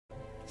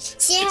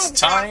It's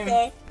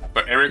time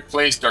for Eric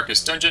Plays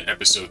Darkest Dungeon,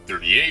 episode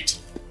 38.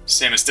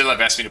 Sam and Still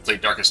have asked me to play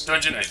Darkest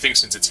Dungeon. I think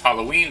since it's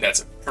Halloween,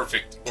 that's a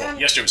perfect... Well,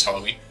 yesterday was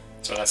Halloween,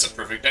 so that's a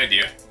perfect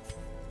idea.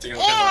 Taking a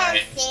look at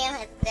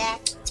my...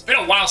 It's been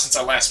a while since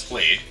I last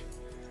played.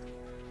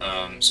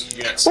 So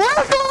we got some...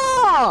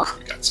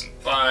 We got some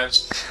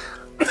 5s.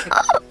 Who's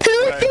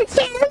the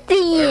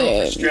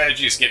champion? Our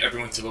strategy is get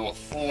everyone to level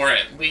 4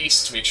 at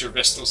least, to make sure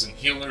Vestals and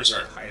healers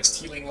are at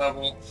highest healing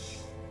level.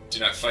 Do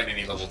not fight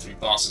any level 3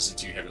 bosses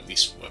until you have at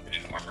least weapon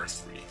and armor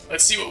 3.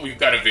 Let's see what we've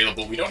got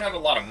available. We don't have a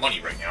lot of money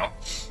right now,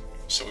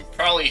 so we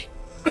probably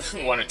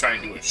want to try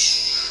and do a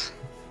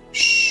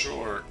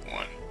short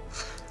one.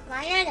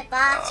 Why not a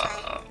boss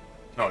fight?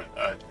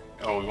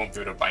 Oh, we won't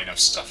be able to buy enough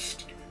stuff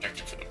to be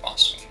protected for the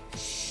boss one.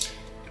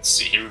 Let's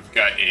see, here we've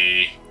got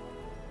a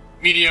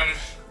medium.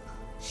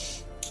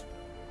 We've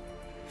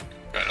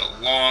got a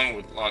long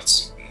with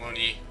lots of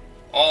money.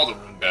 All the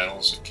room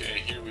battles.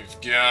 Okay, here we've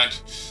got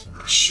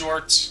a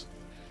short.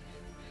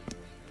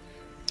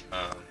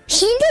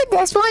 Can you do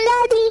this one,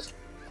 Daddy?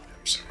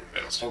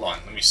 Battles. Hold on,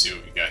 let me see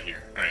what we got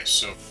here. Alright,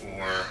 so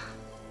for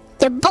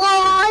The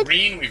board.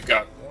 green, we've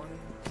got 1,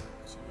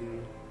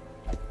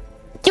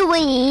 2, 3.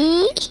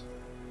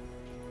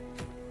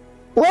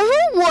 Level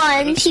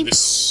 1 let's do people.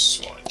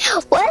 this one.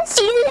 What's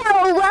the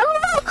level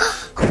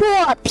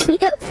 4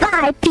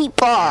 5 people?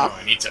 Oh,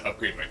 I need to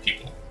upgrade my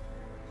people.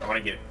 I want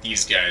to get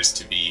these guys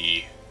to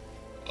be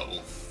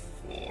level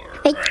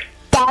 4. Alright.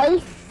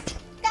 Dice.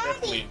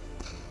 Definitely.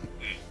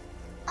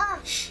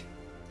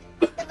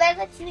 The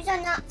regular shoes are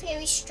not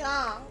very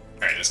strong.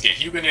 Alright, let's get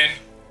Hugin in.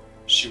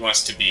 She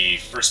wants to be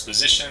first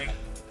position.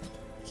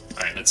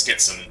 Alright, let's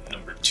get some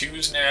number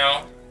 2s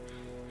now.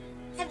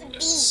 Have a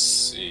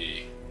Let's beat.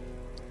 see.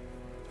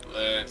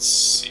 Let's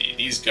see.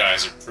 These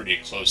guys are pretty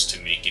close to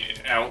making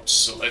it out,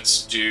 so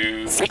let's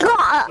do...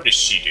 What does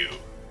she do?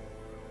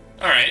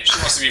 Alright, she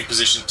wants to be in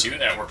position 2.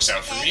 That works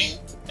out for me.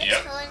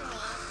 Yep.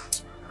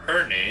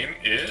 Her name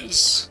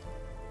is...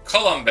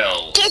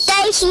 Columbells. Get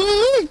that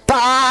shoes,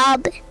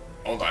 Bob.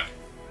 Hold on.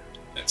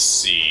 Let's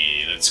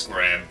see. Let's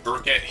grab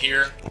Burkett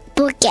here.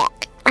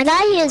 Bucket. And I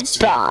Wants use to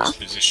be in Bob. first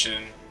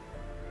position.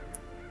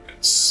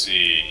 Let's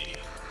see.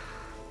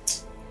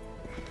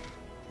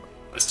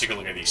 Let's take a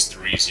look at these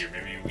 3s here.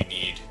 Maybe we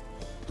need...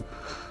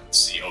 Let's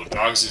see. Oh,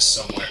 Dogs is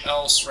somewhere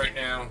else right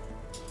now.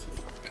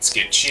 Let's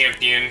get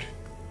Champion.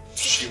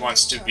 She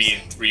wants to be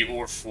in 3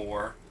 or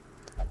 4.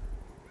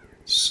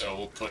 So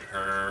we'll put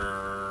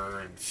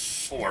her in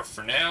 4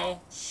 for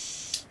now.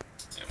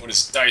 And what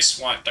does Dice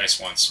want? Dice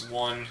wants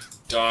 1.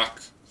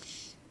 Doc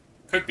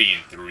could be in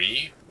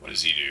 3. What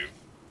does he do?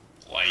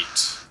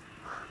 Light.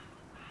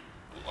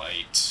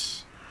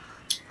 Light.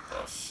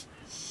 Buff.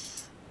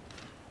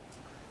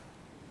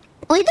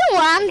 We don't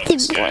want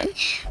Looks to good.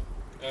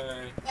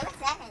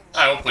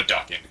 I will put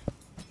Doc in.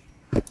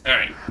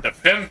 Alright, the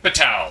Femme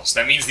Fatales.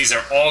 That means these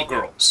are all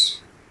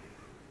girls.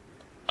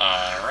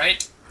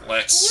 Alright,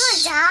 let's... You're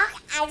a dog?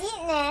 I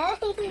didn't know.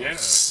 Yeah.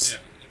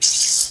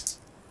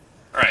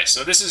 Alright,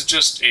 so this is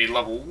just a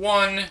level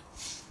 1.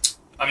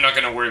 I'm not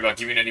going to worry about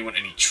giving anyone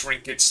any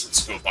trinkets.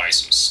 Let's go buy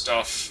some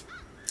stuff.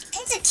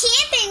 It's a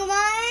camping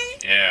one.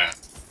 Yeah.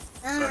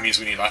 So that means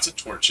we need lots of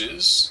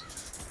torches,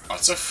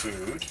 lots of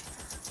food,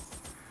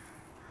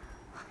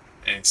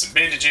 and some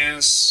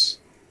bandages.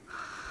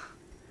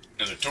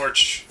 Another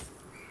torch.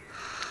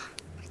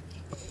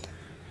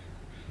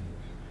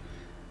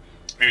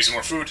 Maybe some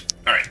more food.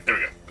 Alright, there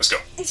we go. Let's go.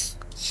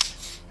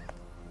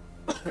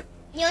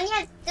 You only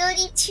have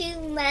 32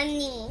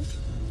 money.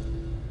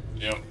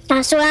 Yep.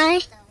 That's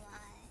right.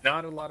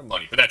 Not a lot of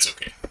money, but that's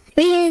okay.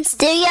 We can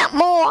still get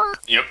more.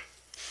 Yep.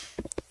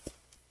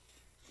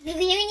 Maybe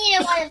we need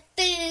a lot of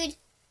food.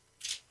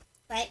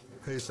 Right?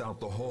 Pace out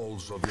the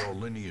halls of your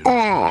lineage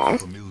Uh.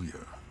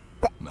 familiar.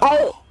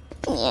 Oh,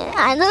 yeah,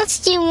 I don't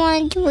still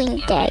want to win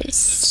Let's this.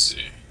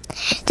 see.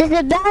 There's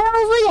a bell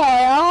over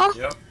there.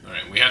 Yep.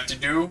 Alright, we have to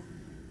do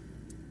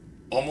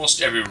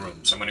almost every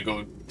room. So I'm going to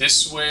go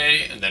this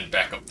way, and then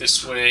back up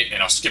this way,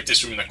 and I'll skip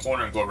this room in the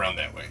corner and go around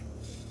that way.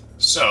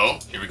 So,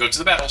 here we go to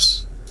the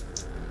battles.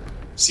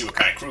 See what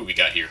kind of crew we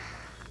got here.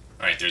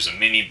 Alright, there's a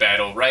mini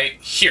battle right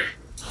here.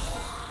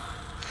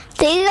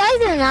 These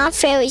guys are not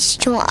very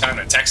strong. Time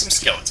to attack some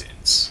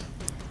skeletons.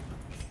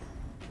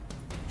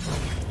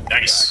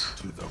 Nice.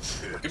 To the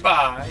pit.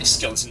 Goodbye,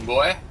 skeleton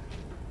boy.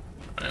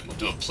 Alright, we'll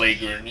do a plague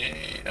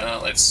grenade.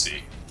 Let's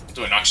see. We'll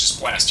do a noxious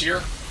blast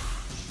here.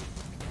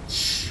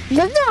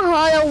 That's a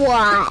harder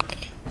one.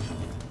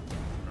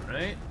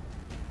 Alright.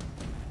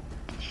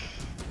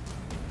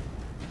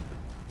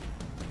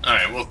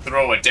 Alright, we'll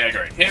throw a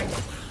dagger at him.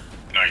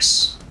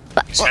 Nice.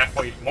 He's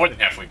halfway, more than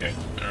halfway dead.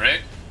 Alright.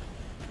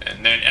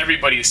 And then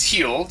everybody's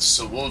healed,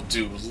 so we'll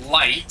do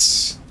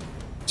light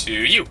to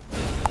you.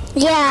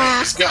 Yeah.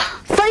 Let's go.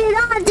 But you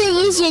don't have to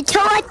use your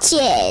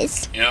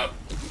torches. Yep.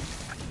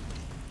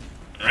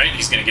 Alright,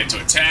 he's gonna get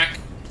to attack.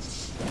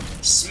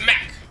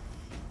 Smack!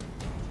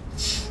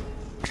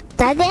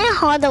 That's a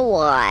harder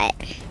one.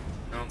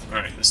 Oh,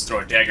 alright, let's throw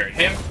a dagger at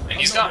him, and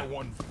he's Another gone.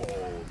 one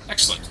falls.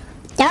 Excellent.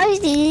 That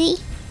was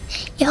easy.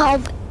 You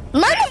hope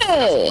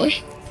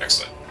Money!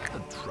 Excellent.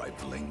 A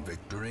trifling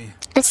victory.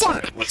 What's that?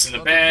 Alright, what's in the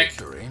But a bag?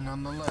 victory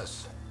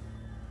nonetheless.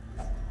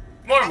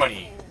 More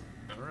money!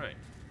 Alright.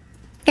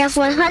 That's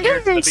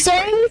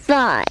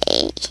 175.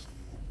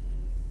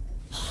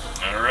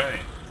 Alright.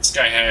 This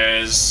guy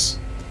has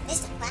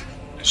This is fun.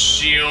 a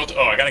shield.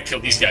 Oh, I gotta kill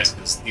these guys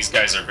because these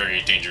guys are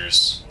very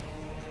dangerous.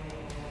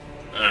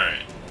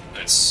 Alright.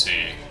 Let's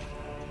see.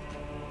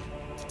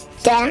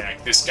 Yeah.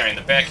 Attack this guy in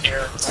the back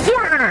here.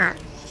 Yeah.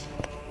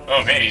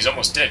 Oh man, he's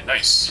almost dead.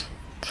 Nice.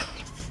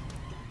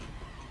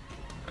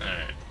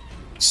 Alright.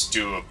 Let's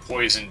do a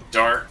poison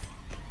dart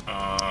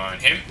on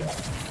him.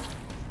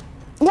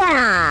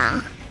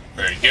 Yeah.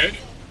 Very good.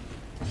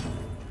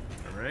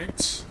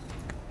 Alright.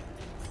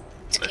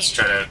 Let's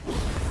try to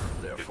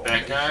get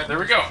that guy. There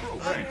we go.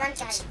 Alright. One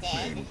guy's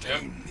dead.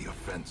 Maintain the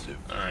offensive.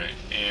 Alright,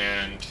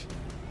 and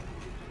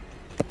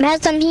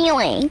Have some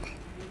healing.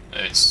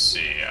 let's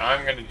see.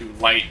 I'm gonna do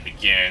light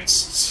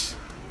against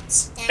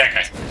that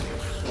guy.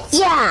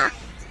 Yeah.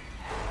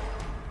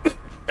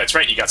 That's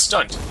right, he got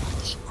stunned.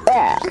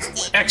 Yeah.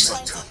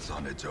 Excellent. Cuts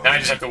on its own. Now I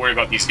just have to worry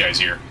about these guys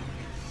here.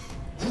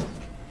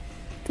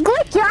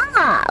 Good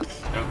job.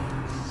 Nope.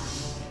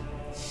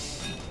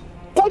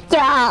 Good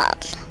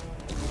job.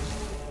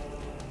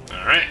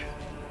 Alright.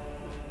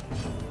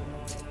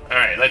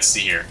 Alright, let's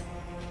see here.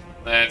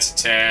 Let's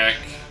attack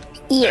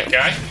Yeah. that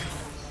guy.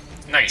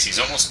 Nice, he's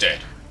almost dead.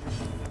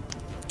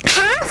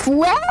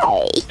 Halfway.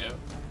 Yep.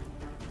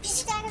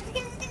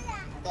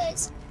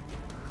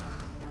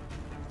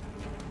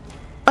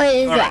 What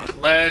is that?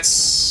 Alright,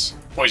 let's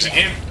poison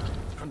him.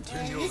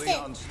 Continue the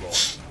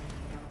onslaught.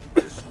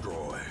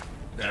 Destroy.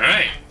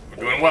 Alright, we're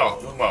doing well,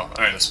 doing well.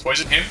 Alright, let's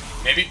poison him,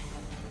 maybe.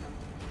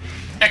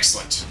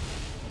 Excellent.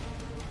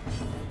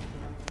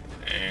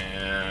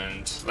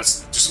 And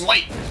let's do some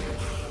light.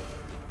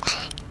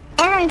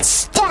 And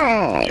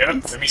stun.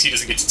 Yep, that means he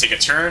doesn't get to take a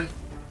turn.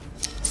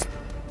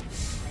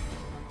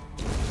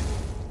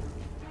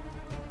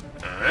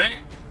 Alright.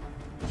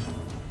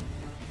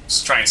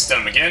 Let's try and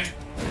stun him again.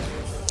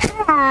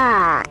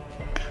 Ah.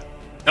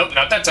 Nope,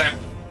 not that time.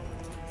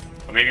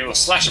 Or maybe we'll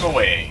slash him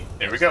away.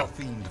 There we go.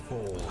 Fiend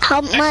falls.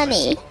 Help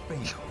money.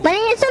 Faint.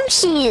 Money and some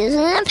cheese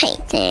and a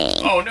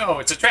painting. Oh no,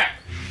 it's a trap.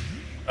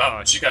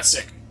 Oh, she got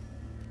sick.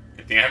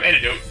 Good thing I have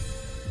antidote.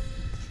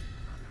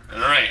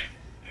 Alright,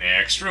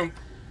 next room.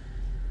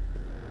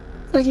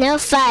 With no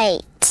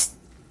fight.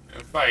 No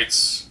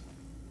fights.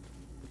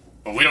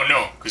 Well, we don't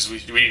know, because we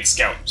didn't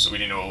scout, so we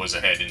didn't know what was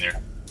ahead in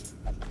there.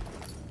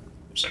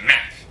 There's a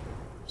map.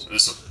 So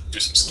this will do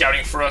some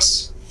scouting for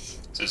us.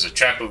 So there's a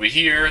trap over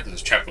here,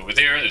 there's a trap over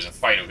there, there's a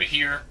fight over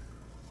here.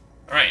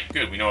 Alright,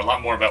 good. We know a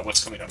lot more about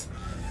what's coming up.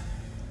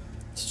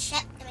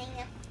 Shut the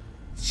window.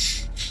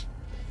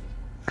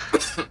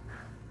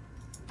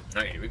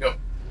 Alright, here we go.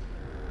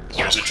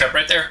 There's a trap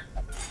right there.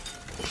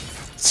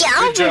 Yeah,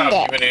 Good job,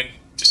 there. moving in.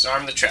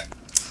 Disarm the trap.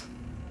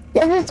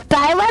 There's a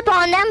spy web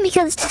on them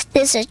because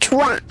there's a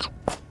trap.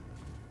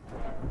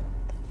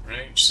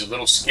 Right, she's a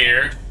little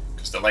scared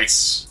because the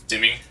light's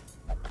dimming.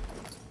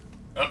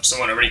 Oh,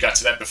 someone already got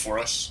to that before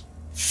us.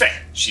 Feh,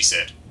 she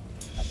said.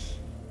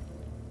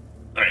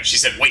 Alright, she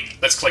said, wait,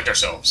 let's collect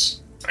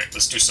ourselves. Alright,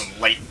 let's do some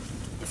light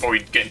before we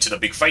get into the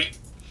big fight.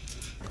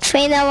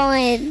 Trade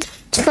wanted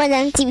for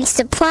them to be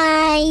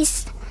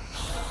supplies.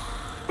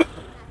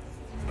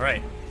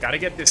 Alright, gotta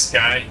get this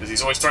guy, because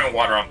he's always throwing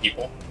water on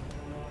people.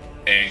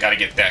 And gotta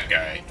get that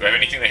guy. Do I have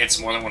anything that hits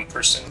more than one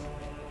person?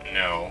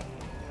 No.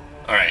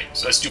 Alright,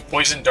 so let's do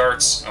poison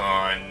darts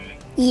on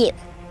You.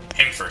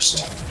 him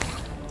first.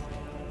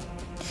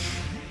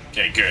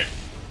 Okay, good.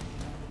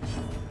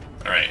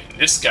 Alright,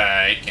 this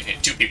guy can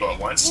hit two people at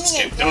once. Let's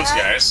get those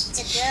guys.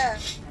 It's a girl.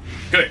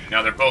 Good,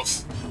 now they're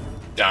both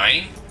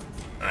dying.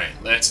 Alright,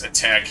 let's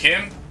attack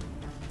him.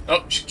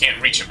 Oh, she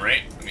can't reach him,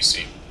 right? Let me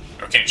see.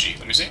 Or can she?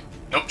 Let me see.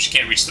 Nope, she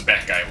can't reach the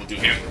back guy. We'll do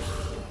him.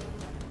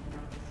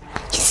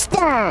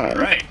 Stun.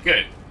 Alright,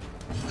 good.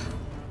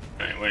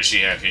 Alright, what does she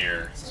have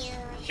here? Cute.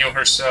 Heal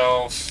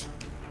herself.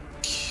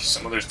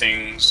 Some other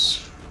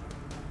things.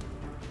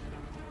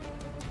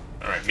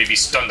 Alright, maybe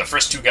stun the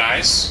first two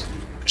guys.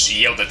 Because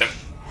she yelled at them.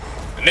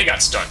 And they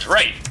got stunned.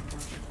 Right.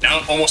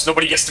 Now almost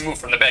nobody gets to move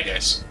from the bad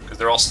guys. Because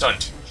they're all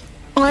stunned.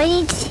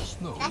 Wait.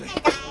 Slowly, That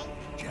guy died.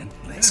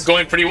 gently. It's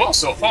going pretty well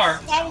so far.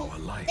 Daddy, Our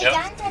light. the Yep.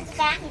 gun towards the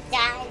back, he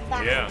died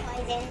by Yeah.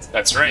 poisoned.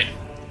 That's right.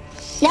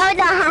 Now I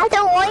don't have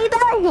to worry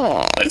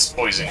about him. Let's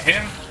poison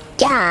him.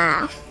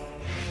 Yeah.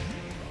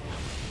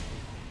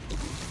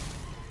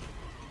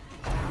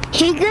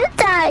 He could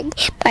die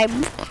by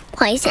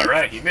poison.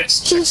 Alright, he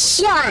missed. He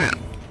shot.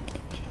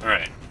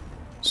 Alright.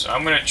 So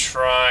I'm gonna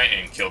try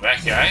and kill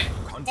that guy.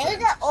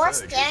 Those are all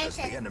Surges scared as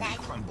the to enemy die.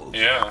 crumbles.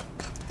 Yeah.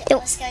 The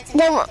all scared to They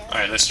die. were-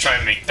 Alright, let's try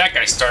and make that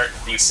guy start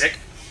being sick.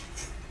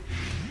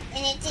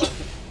 And it's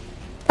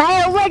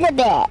By a little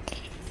bit.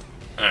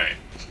 Alright.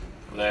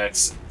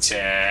 Let's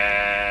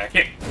attack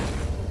him.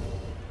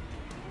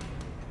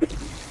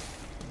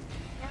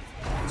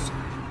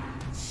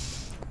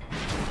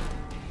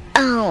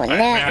 Oh Alright, I'm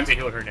gonna no. have to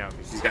heal her now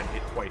because she's gotten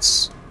hit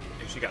twice.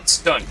 And she got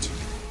stunned.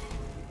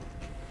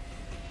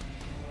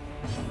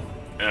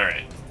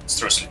 Alright. Let's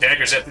throw some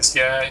daggers at this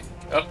guy.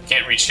 Oh,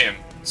 can't reach him.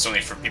 It's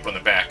only for people in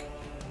the back.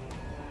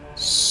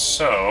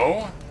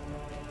 So...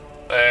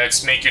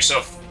 let's make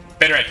yourself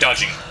better at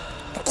dodging.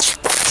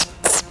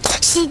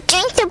 She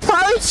drinks the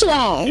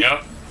potion.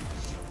 Yep.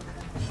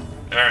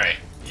 Alright.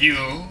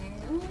 You...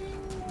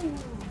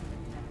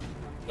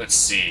 Let's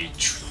see.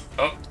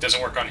 Oh,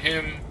 doesn't work on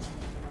him.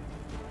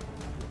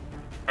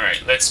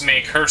 Alright, let's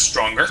make her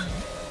stronger.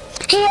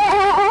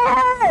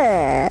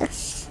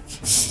 Yes.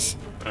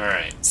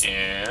 Alright,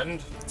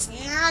 and... It's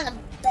not a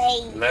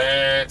baby.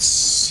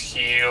 let's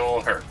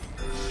heal her.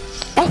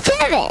 A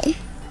 7.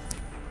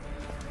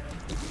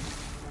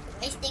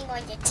 Wasting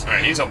on your time.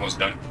 Alright, he's almost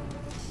done.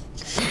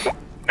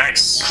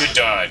 Nice. Good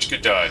dodge,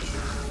 good dodge.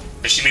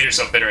 But she made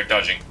herself better at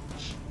dodging.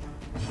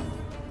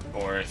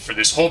 Or for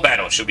this whole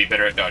battle, she'll be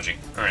better at dodging.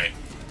 Alright.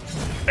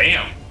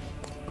 Bam!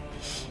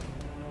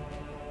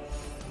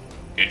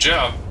 Good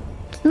job.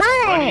 Mine.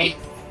 Bunny.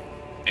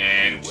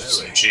 And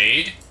some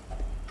jade.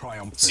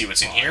 Triumphant See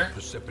what's in fire here?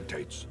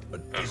 Precipitates a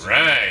dizzying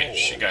Alright, fall.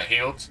 she got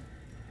healed.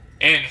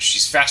 And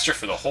she's faster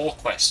for the whole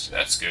quest.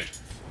 That's good.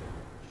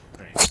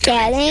 Alright,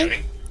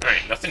 Scouting.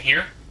 Alright, nothing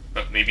here.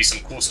 But maybe some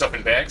cool stuff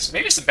in bags.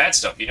 Maybe some bad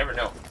stuff, you never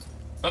know.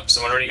 Oh,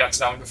 someone already got to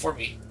that one before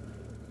me.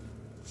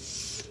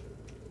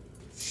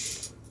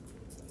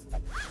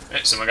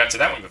 Alright, someone got to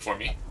that one before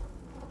me.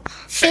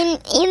 In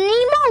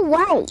more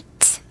white.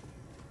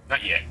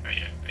 Not yet, not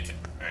yet, not yet.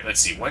 Alright, let's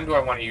see. When do I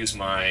want to use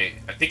my...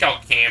 I think I'll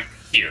camp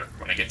here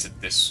when I get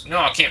to this... No,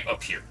 I'll camp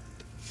up here.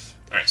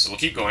 Alright, so we'll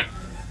keep going.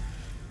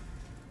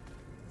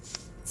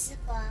 It's a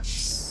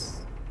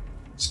box.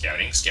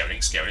 Scouting,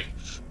 scouting, scouting.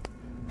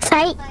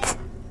 Fight.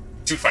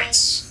 2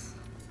 fights.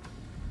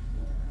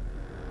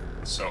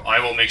 So I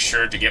will make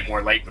sure to get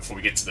more light before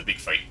we get to the big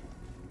fight.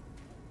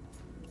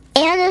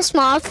 And a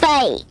small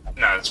fight.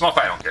 No, the small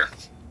fight I don't care.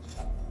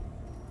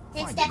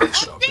 There's Finding that this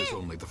stuff is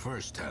open. only the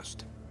first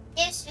test.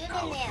 There's food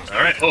in there.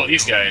 Alright, oh,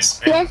 these guys.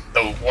 And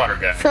the water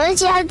guy.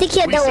 First you have to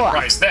kill We the wolf.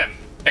 surprised them.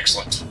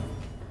 Excellent.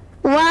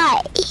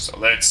 Why? So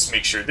let's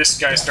make sure this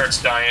guy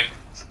starts dying.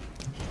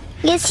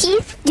 Because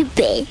he's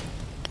stupid.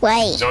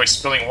 Why? He's always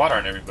spilling water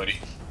on everybody.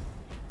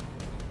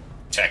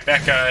 Attack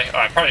that guy. Oh,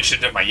 I probably should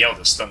have done my yell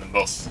to stun them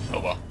both. Oh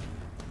well.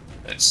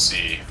 Let's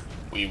see.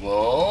 We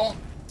will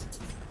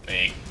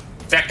make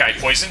that guy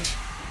poisoned.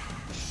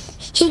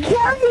 He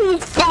killed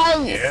his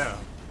face. Yeah.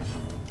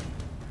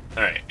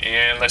 Alright,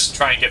 and let's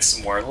try and get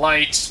some more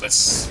light.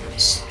 Let's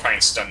try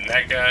and stun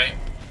that guy.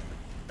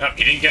 No,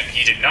 he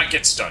did not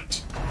get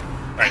stunned.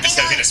 Alright, this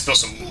guy's gonna spill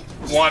some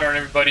water on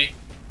everybody.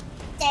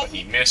 That,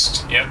 He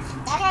missed. Yep.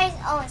 that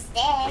guy's almost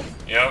dead.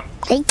 Yep.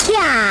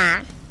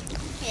 Yeah.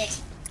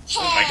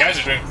 My guys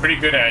are doing pretty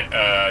good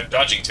at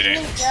dodging today.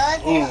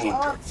 Good. Ooh,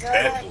 Oh,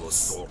 bad. good.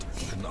 Assault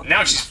cannot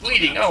Now she's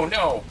bleeding. Oh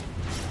no.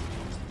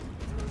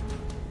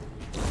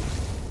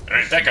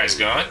 Alright, that guy's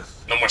gone.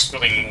 No more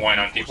spilling wine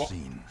on people.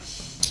 foreseen.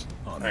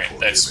 Alright,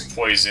 let's Unforgiving.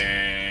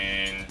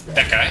 poison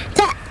that guy.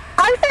 That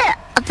also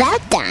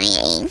about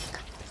dying.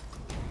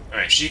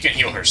 Alright, she can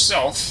heal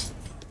herself,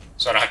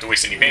 so I don't have to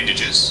waste any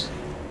bandages.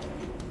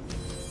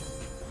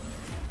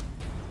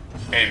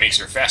 And it makes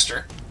her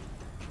faster.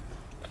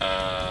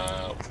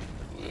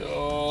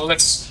 Well,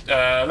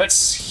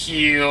 let's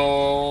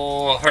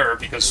heal her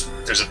because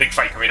there's a big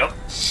fight coming up.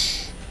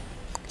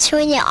 So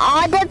we need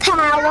all the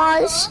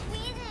powers.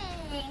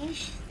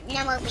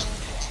 No more beating.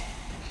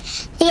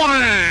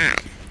 Yeah.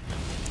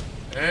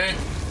 Okay.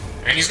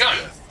 And he's gone.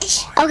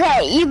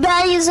 Okay, you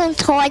better use some Oh,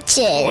 torches.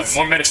 and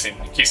more medicine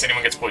in case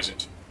anyone gets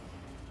poisoned.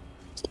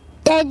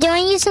 They're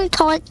doing you some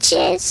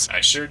torches.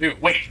 I sure do.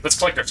 Wait, let's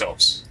collect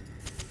ourselves.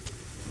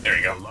 There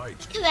we The go.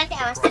 light, Come back to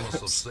our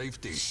promise of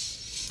safety.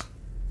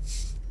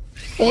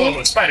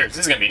 Oh, spiders. This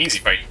is gonna be an easy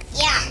fight.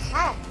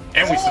 Yeah.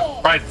 And we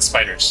surprised the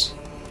spiders.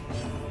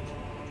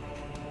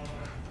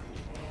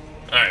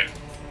 Alright.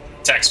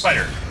 Attack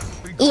spider.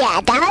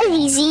 Yeah, that was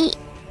easy.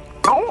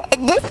 Oh,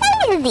 this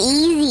one is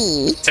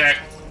easy. Attack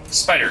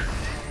spider.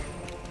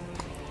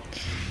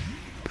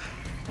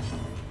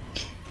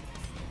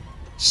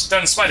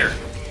 Stun spider.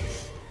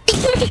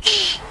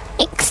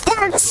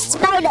 Extend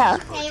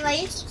spider. Hey, why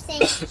you keep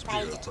saying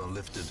spider? Spirits are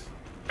lifted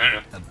I don't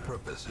know. and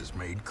purpose is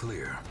made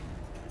clear.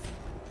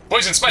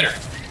 Poison spider.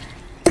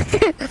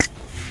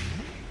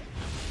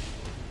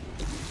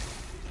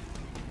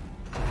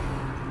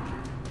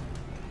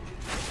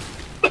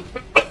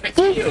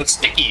 Ew, it's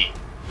sticky.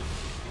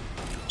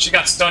 She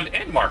got stunned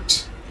and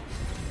marked.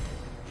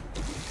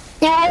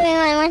 Now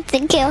everyone wants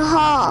to kill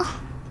her.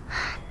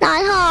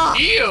 Not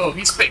her. Ew,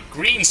 he spit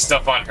green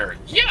stuff on her.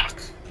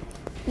 Yuck.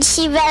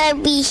 She better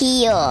be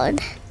healed.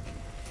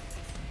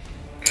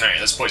 Alright,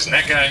 let's poison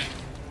that guy.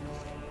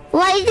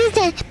 Why is this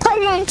a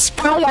poison Oh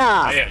spider?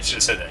 yeah, I should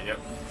have said that, yep.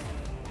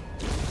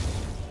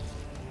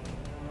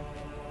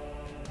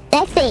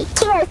 Let's see,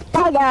 kill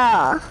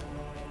spider.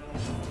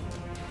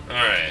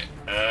 Alright,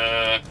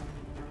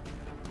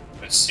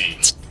 let's see.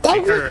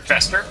 Make her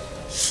faster.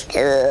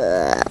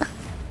 Ugh.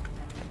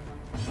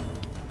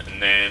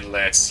 And then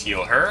let's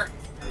heal her.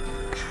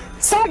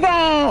 7.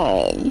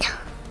 Hi,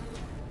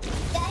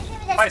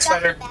 Hi,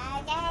 spider.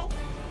 Bag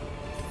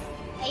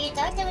You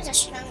thought there was a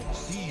strong one.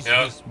 Seize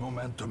Yeah. this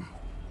momentum.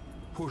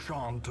 Push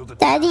on to the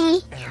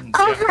Daddy, task and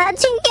I had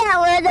to get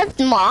rid of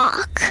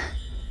Mark.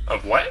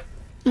 Of what?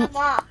 Come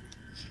on.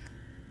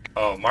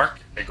 Oh, Mark?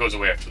 It goes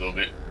away after a little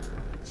bit.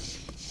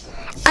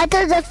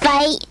 After the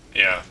fight,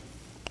 Yeah.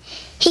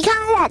 he kind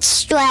of got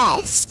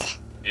stressed.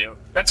 Yeah.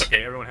 That's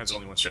okay. Everyone has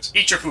only one stress.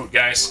 Eat your food,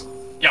 guys.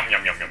 Yum,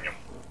 yum, yum, yum, yum.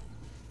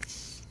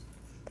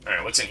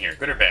 Alright, what's in here?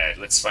 Good or bad?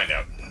 Let's find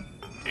out.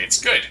 It's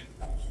good.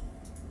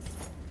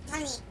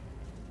 Honey.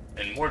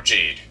 And more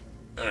jade.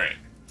 Alright.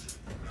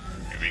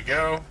 Here we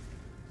go.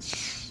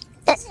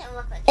 Doesn't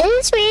look like Is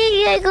this where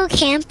you gotta go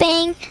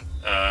camping?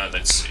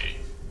 Let's see.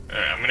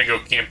 Alright, I'm gonna go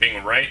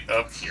camping right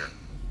up here.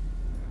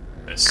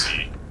 Let's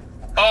see.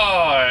 Oh,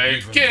 I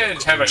even did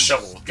the have a cold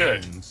shovel.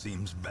 Good. stone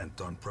seems bent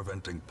on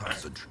preventing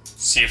passage.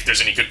 See if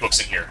there's any good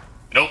books in here.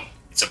 Nope.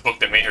 It's a book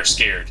that made her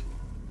scared.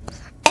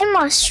 I'm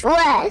more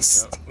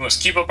stressed. We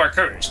must keep up our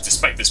courage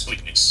despite this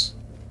bleakness.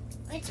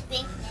 what's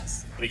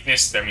bigness.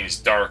 Bleakness, that means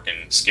dark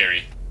and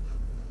scary.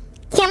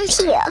 Come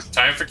here.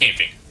 Time for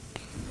camping.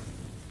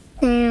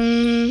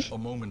 A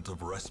moment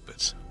of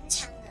respite.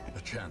 What's hunger?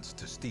 A chance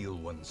to steel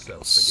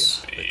oneself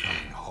against the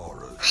coming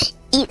horrors.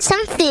 Eat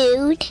some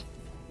food.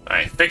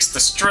 Alright, fix the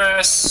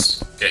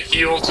stress. Get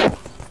healed. How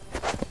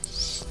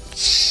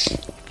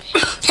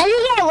do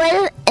you get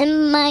rid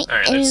of my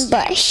Alright, let's see.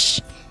 ambush?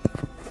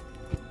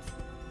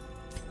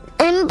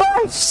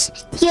 Ambush.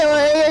 Get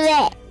rid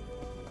of it.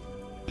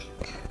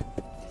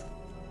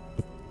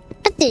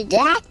 What did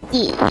that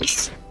do?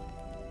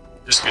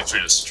 Just gets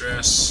rid of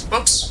stress.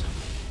 Oops.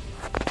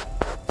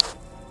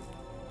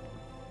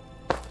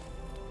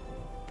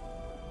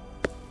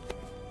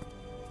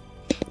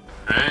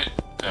 Alright.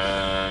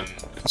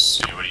 Let's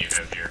see. What do you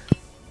have here?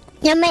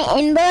 Now my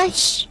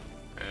ambush.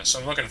 That's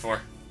what I'm looking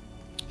for.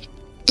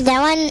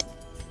 That one.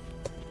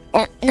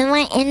 No,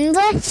 my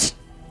ambush.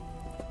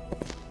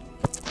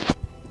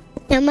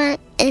 No, my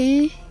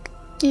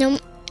no.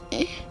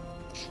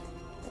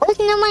 What's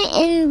no my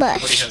Nobody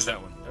ambush? has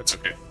that one. That's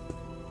okay.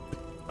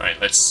 Alright,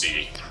 let's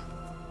see.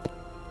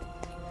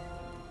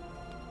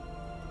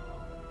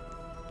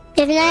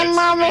 If not, Let's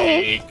Mama.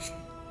 make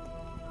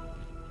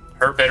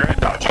her better at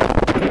dodging.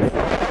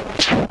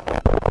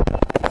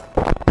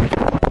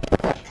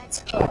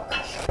 That's cool.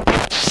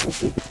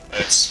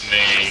 Let's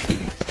make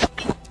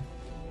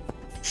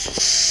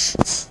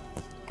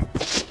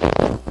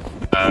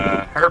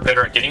her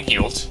better at getting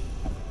healed.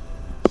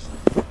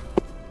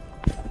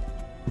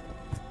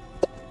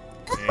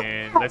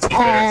 And let's get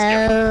better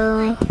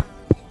at scouting.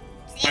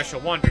 Oh. I shall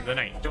wander the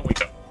night. Don't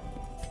wake up.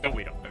 Don't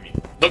wait up. I mean,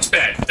 looks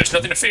bad. There's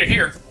nothing to fear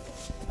here.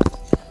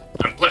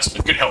 I'm blessed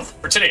with good health,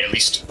 for today at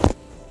least.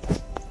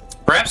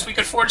 Perhaps we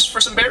could forage for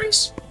some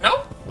berries?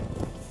 No?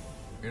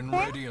 In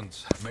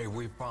Radiance, may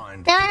we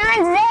find No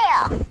one's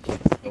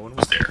there. No one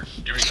was there.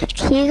 Here we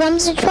go. Here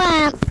comes the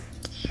trap.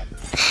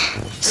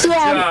 Good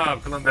Yeah.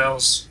 job,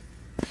 Glimbells.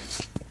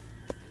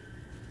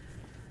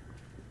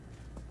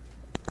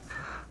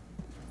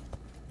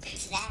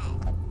 What's that?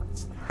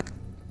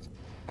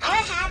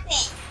 What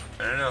happened?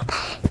 I don't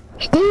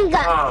know. You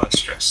got. Oh, I'm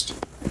stressed.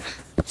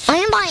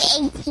 I'm by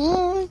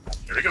 18.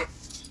 Here we go.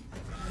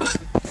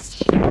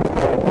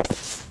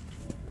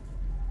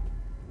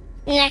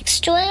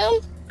 Next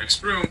room.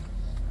 Next room.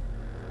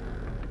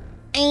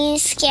 Are you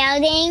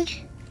scouting?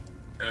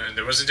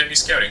 There wasn't any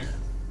scouting.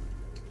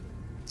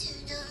 Dude,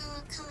 I don't know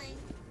what's coming.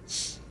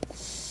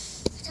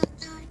 I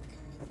don't know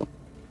what's coming.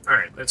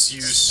 Alright, let's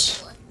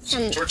use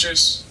some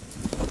torches.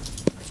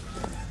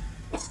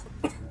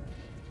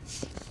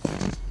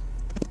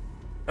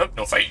 Oh,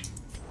 no fight.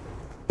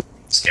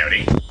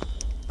 Scouting.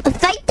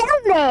 Fight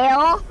down there.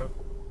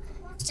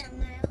 What's down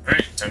there?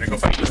 Alright, time to go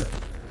fight.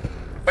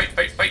 Fight,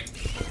 fight, fight.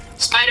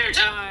 Spider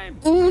time!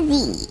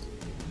 Easy.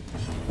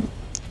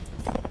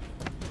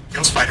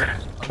 Kill spider.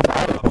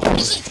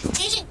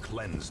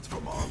 cleansed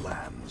from our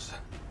lands.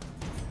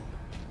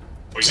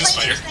 Poison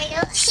spider.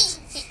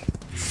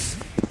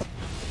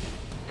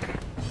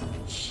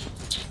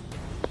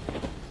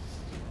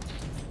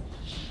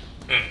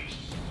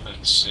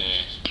 Let's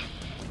see.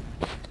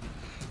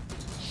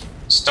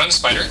 Stun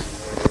spider.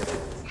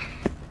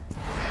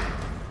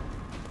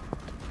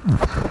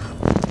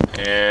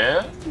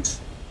 And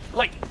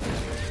light.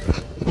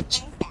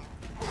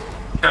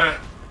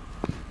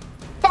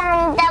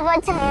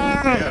 Double time.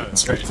 Yeah,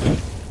 that's right.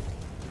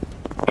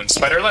 One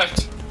spider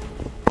left.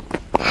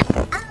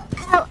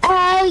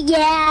 Oh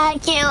yeah,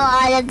 kill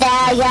all the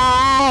bad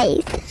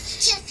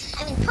guys.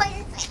 I mean,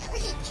 poison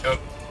spider. Oh,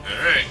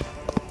 alright.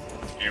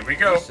 Here we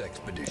go. This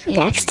expedition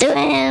Next will be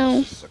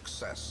round. a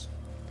success.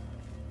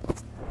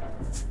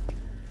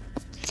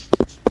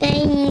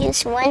 Then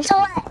use one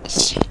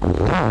torch.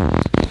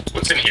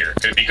 What's in here?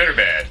 Could it be good or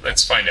bad?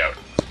 Let's find out.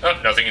 Oh,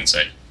 nothing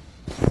inside.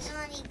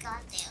 Somebody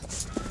got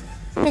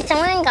there. If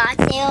someone got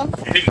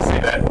you, You didn't say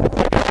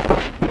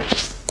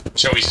that.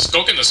 Shall we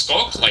skulk in the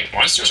skulk like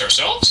monsters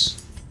ourselves?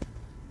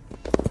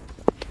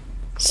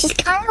 she's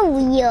kind of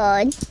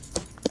weird.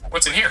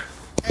 What's in here?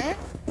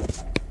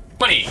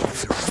 Money.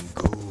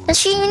 But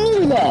she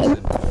needed.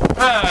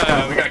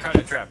 Ah, we got caught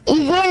in a trap. crap. You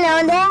didn't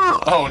know that?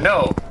 Oh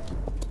no!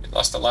 We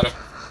lost a lot of...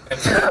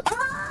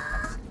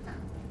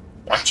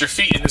 Watch your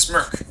feet in this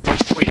murk.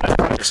 Wait,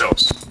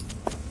 yourselves.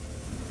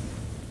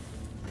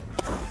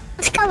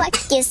 Let's go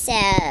watch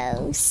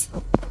yourselves.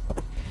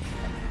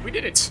 We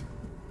did it.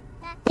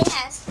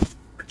 Yes.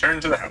 Return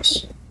to the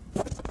house.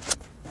 The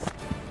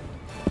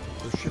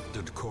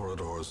shifted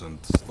corridors and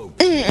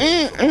slopes.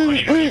 Money,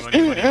 money, money, money,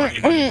 money,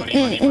 money, money,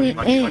 money, money,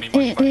 money,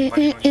 money,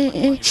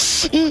 money,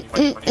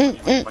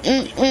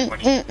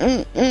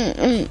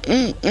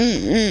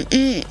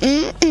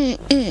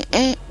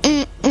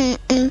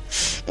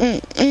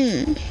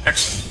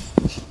 Excellent.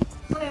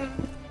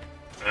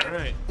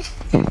 Alright.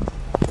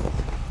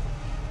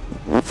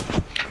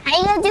 Are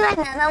you gonna do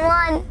another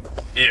one?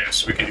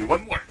 Yes, we can do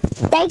one more.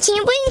 They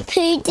can't bring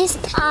food this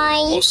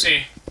time. We'll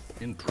see.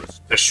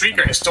 Interest. The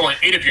Shrieker has stolen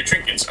 8 of your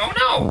trinkets. Oh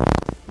no!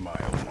 Mile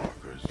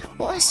markers on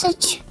What's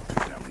such?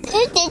 contamination.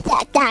 Who did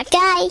that? That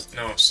guy?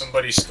 No,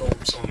 somebody stole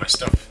some of my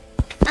stuff.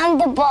 I'm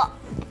the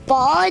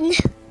bond.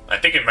 I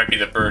think it might be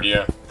the bird,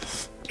 yeah.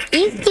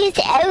 You just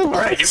out.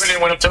 Alright,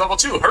 Human went up to level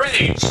 2.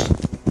 Hooray!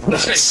 Someone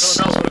else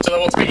went up to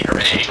level 3.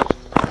 Hooray!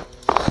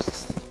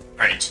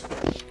 Alright.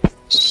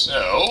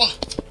 So,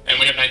 and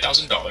we have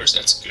 $9,000.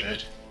 That's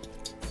good.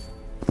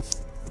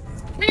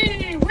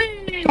 Whee, whee,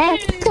 whee.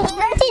 Let's go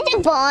to the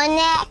bond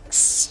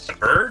next. The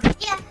bird?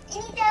 Yeah,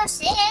 you need those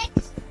 6.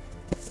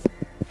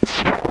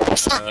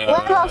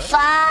 Level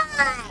 5.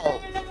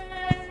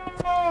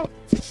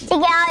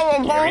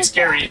 Together, Very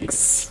scary. Do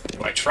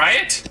I try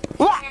it?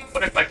 Yeah.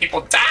 What if my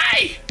people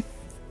die?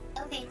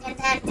 Okay, then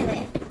don't do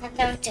it. Then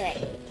don't do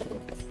it.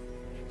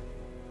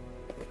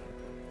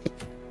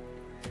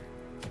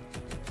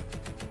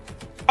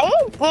 What are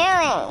you doing?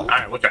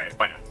 Alright, we'll try it.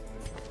 Why not?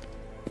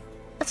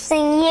 So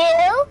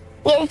you?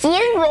 Yes,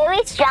 you're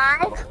really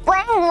strong.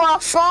 Bring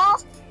waffle.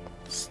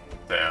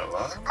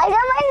 Stella. I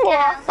don't mind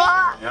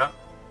waffle. Yeah.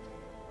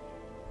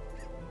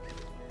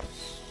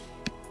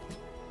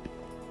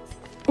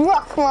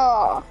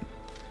 Waffle.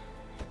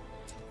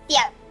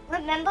 Yeah,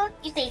 remember?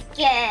 You say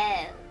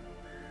go.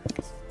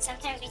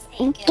 Sometimes we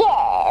say go.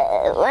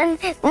 Go.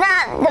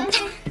 Not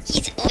the.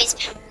 He's always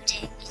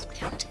pounding. He's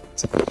pounding.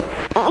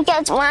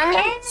 Because one.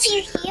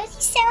 He heals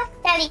himself.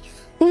 Daddy,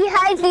 He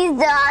has his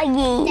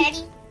doggy.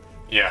 Daddy,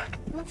 Yeah.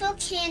 Waffle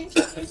can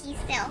heal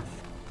himself.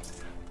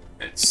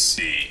 Let's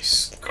see.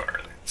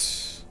 Scarlet.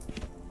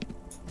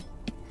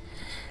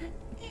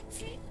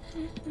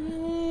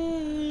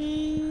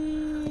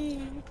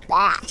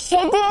 That's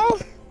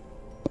it.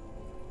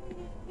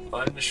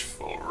 Plunge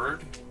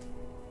forward.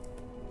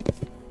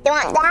 You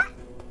want that?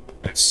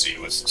 Let's see.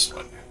 What's this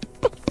one?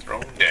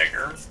 Thrown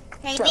dagger.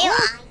 Maybe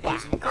I.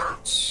 Poison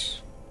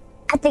darts.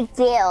 At the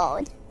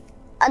guild.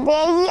 Are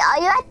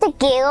you at the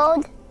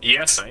guild?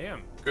 Yes, I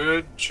am.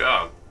 Good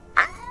job.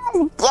 I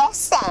was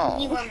guessing.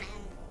 You will.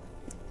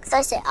 So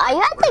I said, are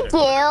you at the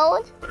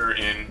guild? Put her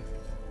in.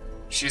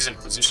 She's in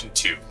position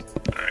 2.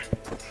 Alright.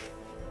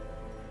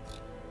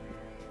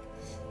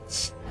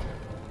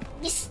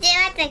 You're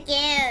still at the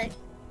guild.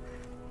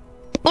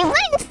 You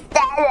went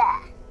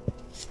Stella.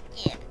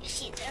 Yeah,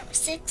 she's level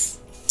 6.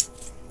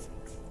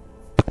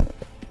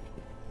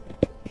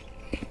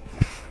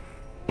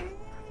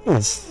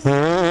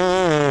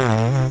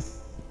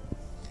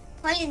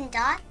 Poison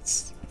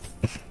dots?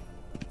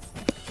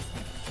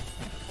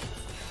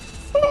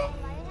 Why are you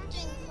not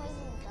doing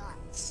poison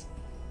dots?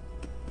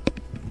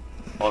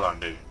 Hold on,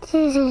 dude.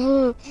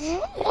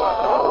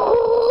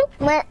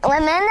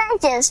 Remember,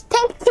 just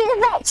pick to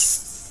the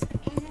face.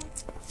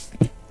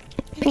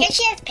 Because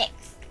she has picks.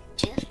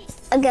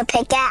 A good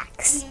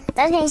pickaxe.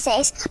 That's what he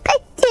says.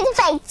 Pick to the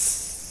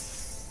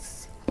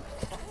face.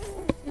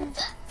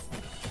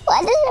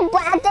 Why doesn't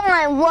Brad do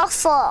my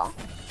waffle?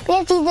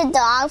 Because he's a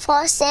dog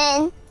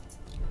person.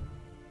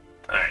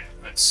 Alright,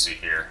 let's see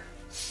here.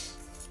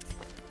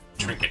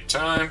 Trinket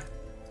time.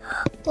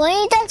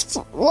 What if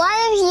you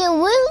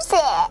lose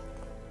it?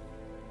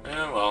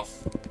 Yeah, well.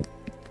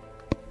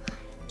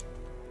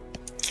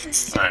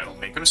 Alright, we'll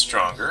make him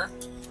stronger.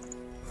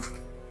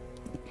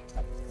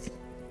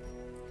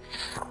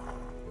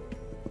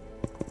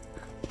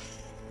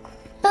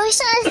 But we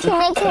started to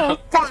make him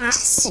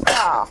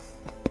faster.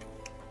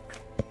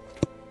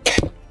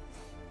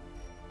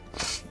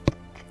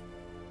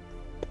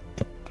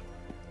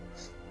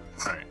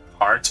 Alright,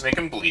 hard to make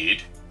him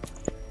bleed.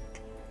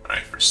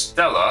 Alright, for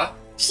Stella.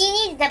 She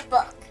needs the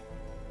book.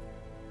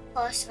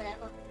 Horse,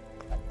 whatever.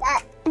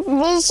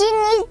 Did she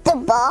need the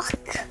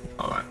book?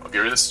 Hold on, we'll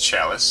give her this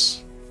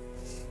chalice.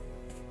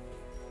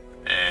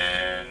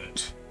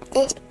 And.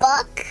 This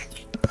book?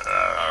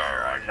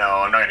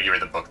 No, I'm not gonna give her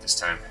the book this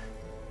time.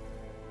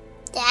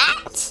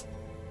 That.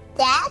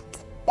 What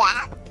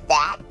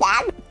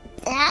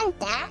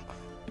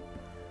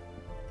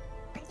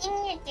do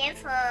you need to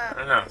give I her?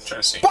 don't know, I'm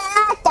trying to see.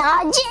 That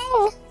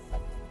dodging.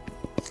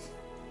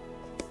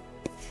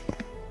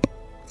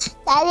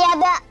 Daddy,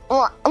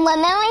 remember when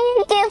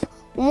you give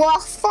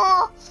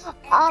waffle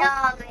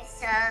Dog is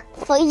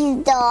for his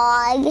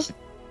dog?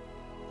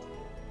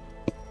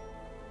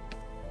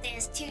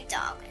 there's 2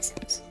 dog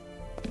isms.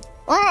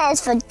 One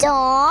is for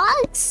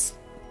dogs.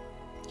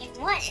 And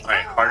what is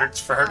Alright, harder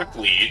for her to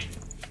bleed.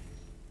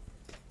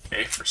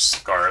 Okay, for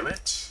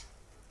Scarlet.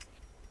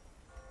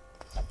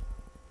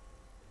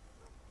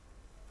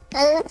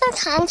 Another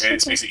time Okay,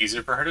 this makes it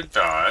easier for her to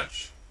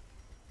dodge.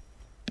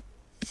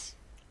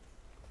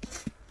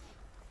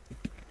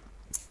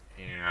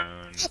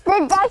 And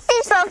the dex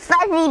is for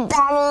Fuzzy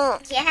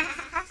Bunny. Yeah.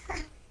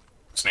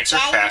 this makes her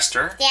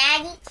faster.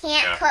 Daddy can't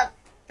Yeah. put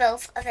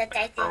both of the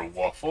dice For in.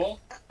 Waffle.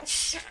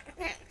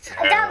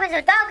 A dog is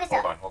a dog is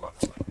Hold a. on, hold on.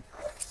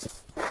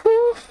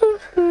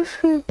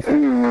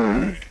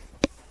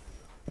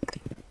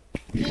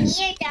 You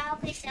need a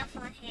dog yourself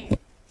on him.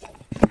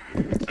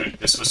 Alright,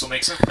 this whistle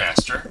makes it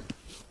faster.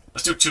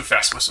 Let's do 2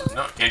 fast whistles.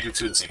 No, can't do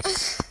 2 the same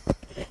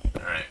time.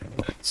 Alright,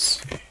 let's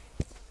see.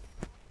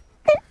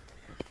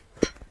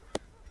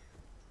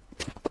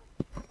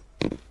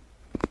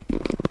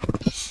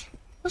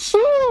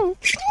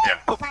 Yeah.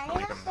 Why Make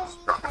not them say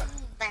stronger.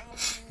 Fuzzy Bunny?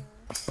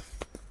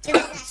 Is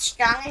that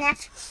strong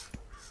enough?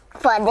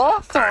 For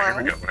this Alright, here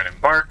we one. go. We're gonna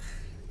embark.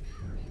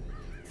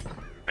 We're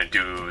gonna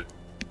do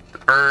the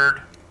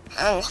bird.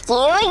 And here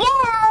we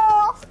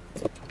go.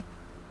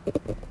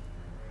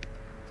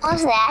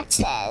 What's that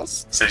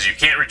says? It says you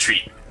can't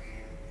retreat.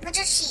 What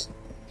does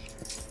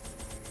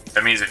she?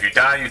 That means if you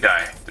die, you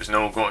die. There's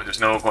no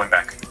going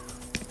back.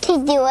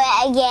 To do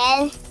it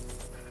again.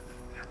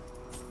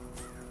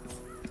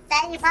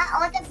 Daddy bought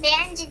all the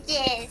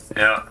bandages.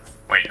 Yeah.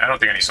 Wait, I don't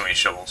think I need so many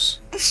shovels.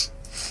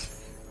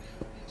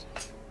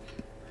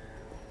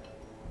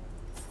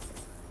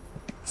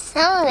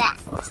 Some of that.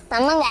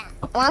 Some of that.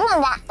 One of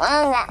that.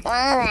 One of that.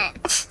 One of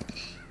that.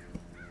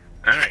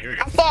 Alright, here we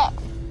go. That's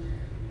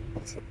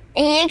it.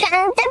 Here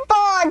comes the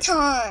board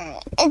time.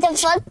 Is the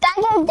first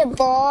bag of the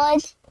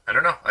board? I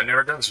don't know. I've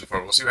never done this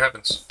before. We'll see what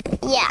happens.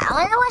 Yeah, I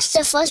want to watch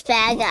the first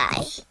bad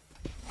guy.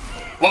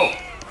 Whoa!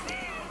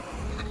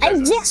 I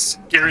just.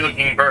 Scary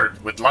looking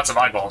bird with lots of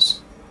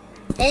eyeballs.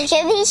 It's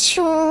gonna be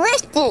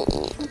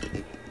tricky.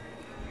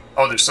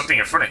 Oh, there's something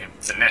in front of him.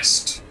 It's a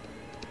nest.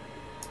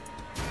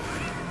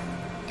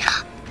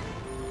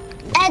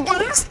 And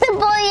that's the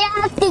boy you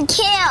have to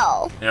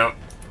kill. Yep.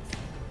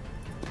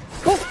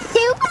 The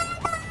super.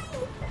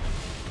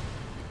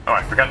 Oh,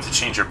 I forgot to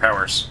change your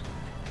powers.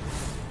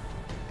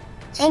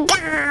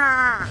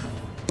 Yeah.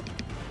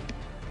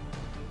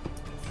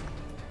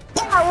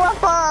 Yeah,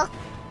 Waffle.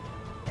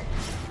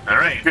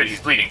 Alright, good. He's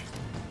bleeding.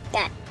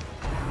 Yeah.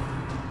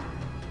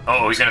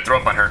 Oh, he's gonna throw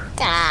up on her.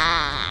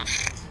 Yeah.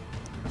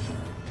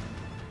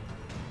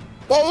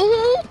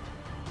 Daddy?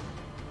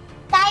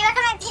 Daddy, look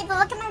at my paper.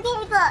 Look at my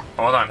paper.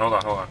 Hold on, hold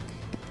on, hold on.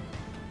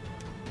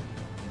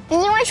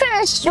 Is your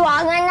one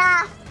strong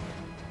enough?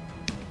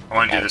 I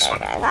want to do this one.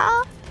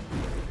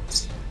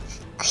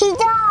 He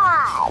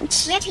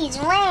dodged. Rip his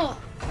wing.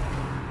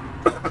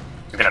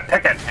 You're gonna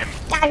peck at him.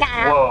 Gaga.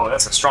 Whoa,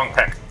 that's a strong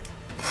peck.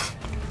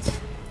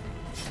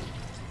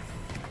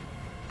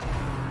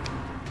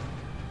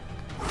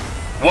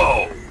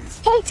 Whoa!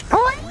 It's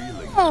going.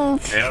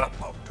 Yeah.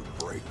 About to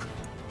break.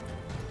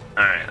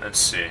 Alright, let's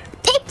see.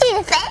 Pick to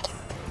the face.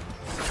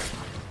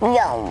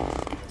 Yo.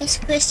 It's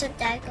Crystal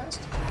Daggers.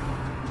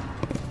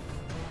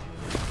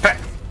 Peck!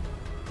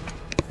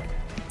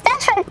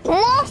 That's a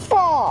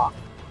waffle.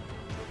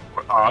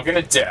 We're all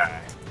gonna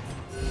die.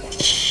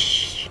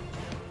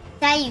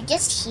 Daddy, you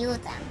just heal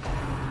them.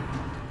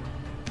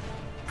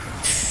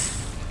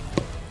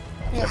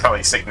 They're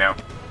probably sick now.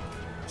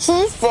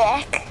 He's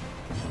sick.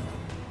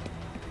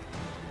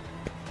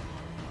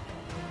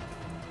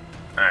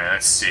 Alright,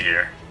 let's see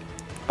here.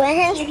 When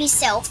Heal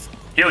yourself.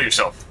 Heal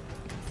yourself.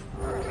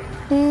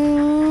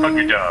 Hug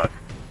your dog.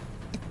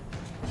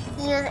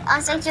 You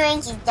also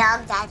drink his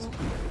dog, Daddy.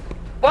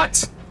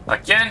 What?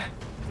 Again?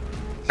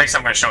 Next time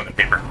I'm gonna show him the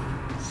paper.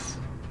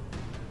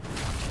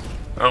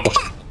 Oh boy.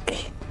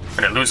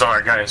 We're gonna lose all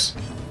our guys.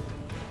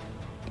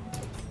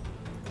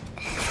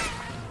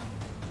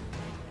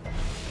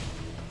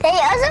 they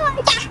also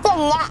want to get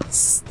the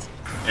nest.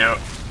 Yep,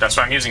 that's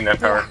why I'm using that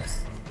power.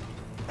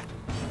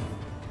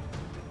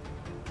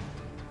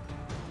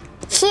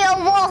 Heal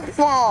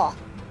waffle.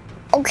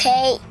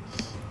 Okay.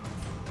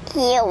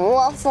 Heal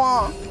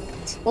waffle.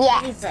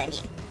 Yes.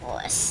 Everybody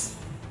was.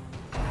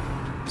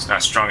 It's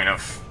not strong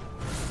enough.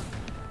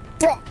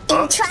 But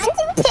Huh? I'm trying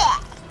to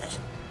pick.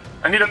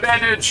 I need a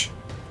bandage!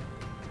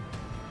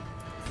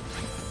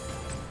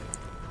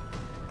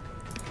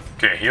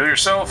 Okay, heal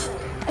yourself.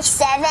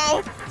 7.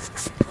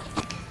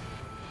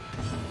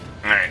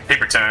 Alright,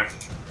 paper time.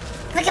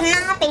 Look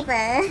at my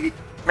paper.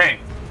 Man,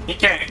 he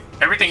can't.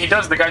 Everything he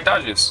does, the guy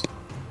dodges.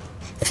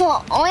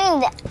 For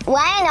only the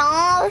one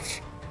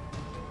off.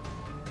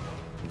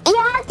 You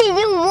have to do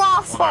Hold on,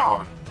 waffle.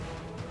 hold on.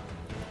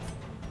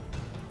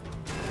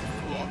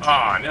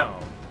 Ah, no.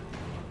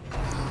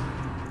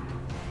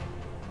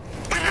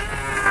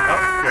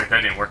 Oh, good,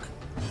 that didn't work.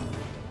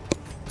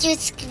 You're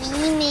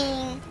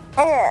screaming.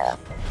 Ugh.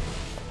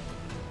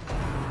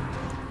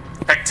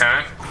 Peck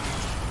time.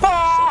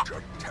 Such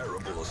a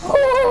terrible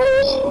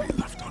assault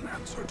left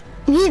unanswered.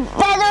 You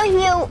better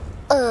heal.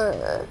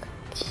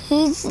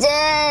 He's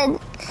dead.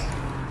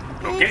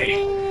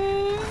 Okay.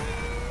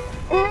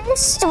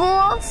 Mr.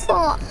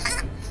 Waffle.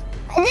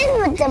 I didn't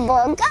let the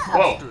ball go.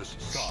 Whoa.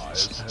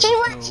 He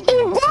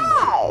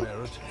died.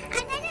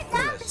 Another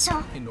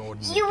dinosaur.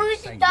 You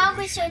lose the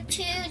dinosaur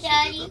too,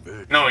 Daddy.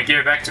 No, he gave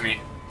it back to me.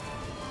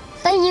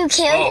 But you Oh,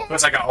 killed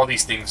plus I got all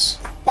these things.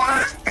 him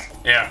back.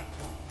 Yeah.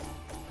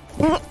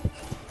 Yeah.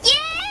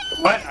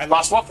 What? I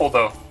lost Waffle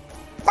though.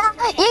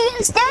 You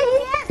can still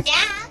do that.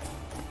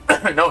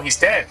 Yeah. No, he's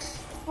dead.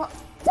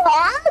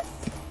 Dog?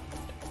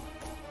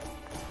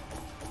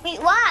 Wait,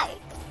 why?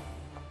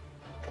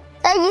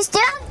 But you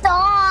still have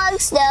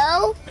dogs,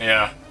 though.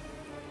 Yeah.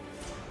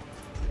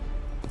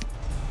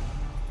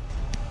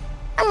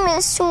 I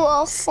miss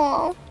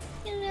Waffle.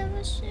 You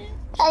never said.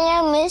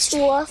 I miss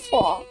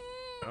Waffle.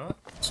 Huh?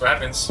 That's what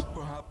happens.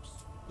 Perhaps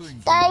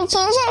things Daddy,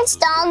 can you change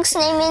dog's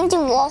name into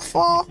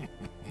Waffle?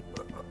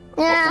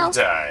 No. Waffle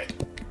died.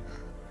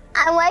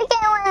 I like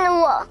it when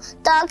the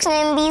dog's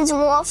name means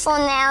Waffle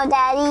now,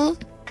 Daddy.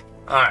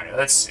 Alright,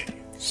 let's see.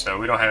 So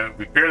we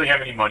barely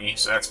have any money,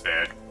 so that's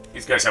bad.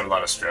 These guys have a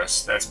lot of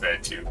stress. That's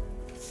bad too.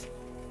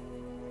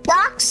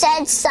 Dog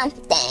said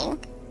something,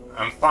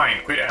 I'm fine.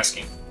 Quit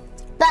asking.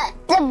 but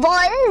the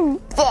boy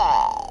is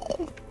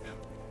dead.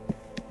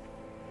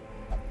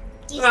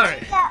 You Alright.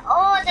 take that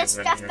all the Right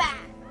stuff here. back.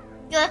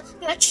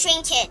 Your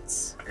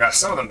trinkets. I got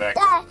some of them back.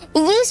 Dad,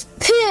 use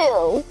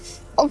poo,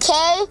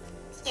 okay?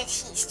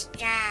 Yes, he's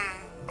strong.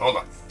 Hold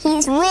on.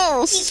 He's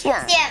really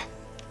strong.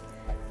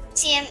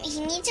 Sam, he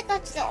needs to go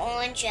to the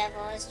orange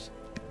levels.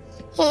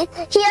 He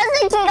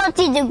also can go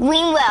to the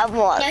green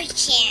level. No, he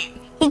can't.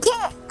 He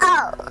can't.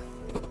 Oh.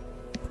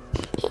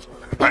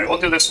 Alright, we'll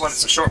do this one.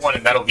 It's a short one,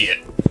 and that'll be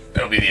it.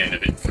 That'll be the end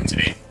of it for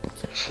today.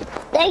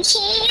 The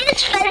key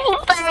is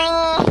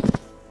funny.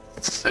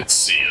 Let's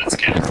see. Let's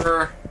get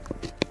her.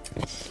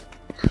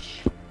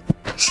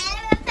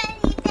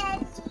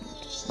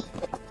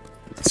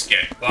 Let's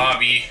get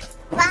Bobby.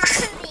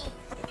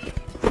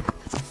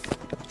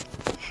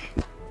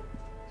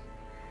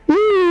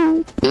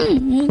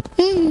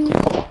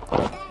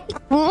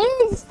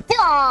 He's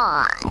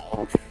died.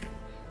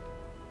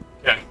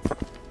 Yeah.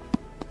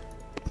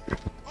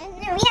 And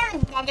then we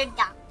have another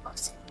dog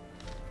person.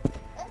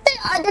 The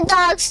other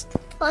dog's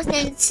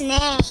Person's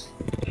name.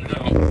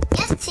 No.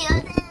 Yes, two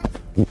of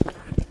them.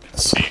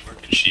 Let's see. Where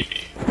can she be?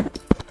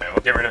 Alright,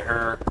 we'll get rid of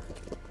her.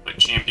 Put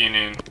Champion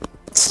in.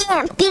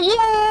 champion.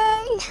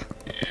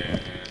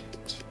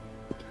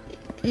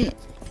 And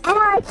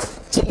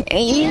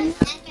Champion.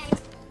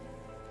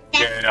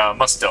 get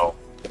Mustel.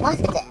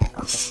 What's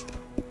that?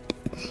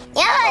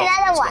 Yeah, let's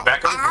another go one.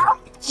 back over Ow.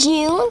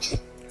 June.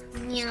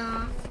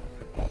 Yeah.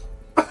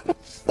 There's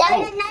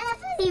Another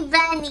funny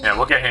bunny. Yeah,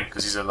 we'll get him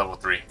because he's at level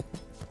 3.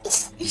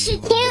 so you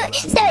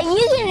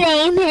can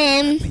name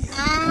him.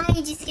 I'm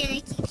just gonna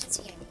keep his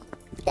name.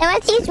 Then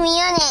what's his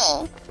real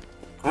name?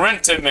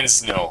 Grintim and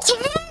Snow. Can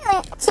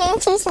I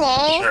change his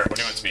name Sure, what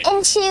do you want it to be?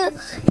 into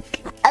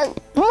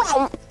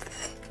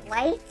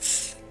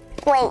wait.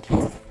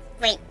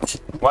 Wait.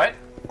 What?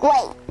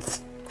 Wait.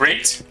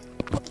 Great?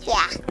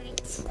 Yeah.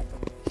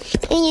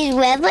 He's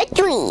level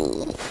 3.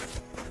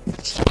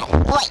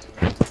 Wait.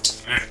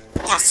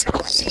 That's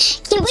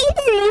right. Can we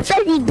do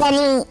Fuzzy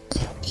Bunny?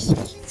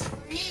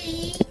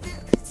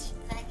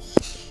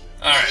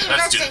 Alright,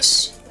 let's do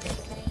this.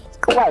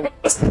 Wait.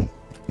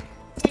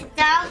 The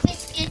dog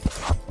is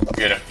good.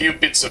 Get a few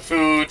bits of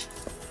food.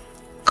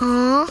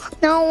 Oh,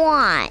 no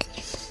one.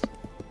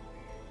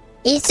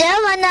 Is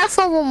there enough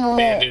for one more?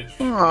 Bandage.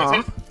 Aw.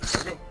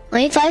 That's it.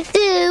 Wait, 5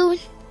 food.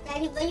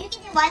 Daddy, when you get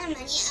a lot of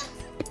money,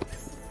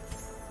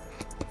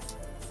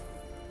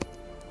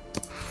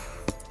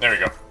 There we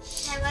go.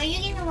 when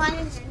you get a lot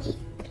of money,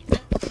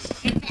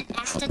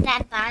 after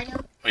that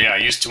battle, Oh, yeah, I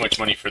used too much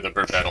money for the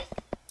bird battle.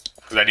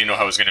 Because I didn't know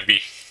how it was going to be.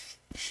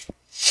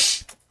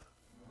 So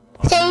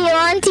you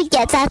want to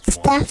get that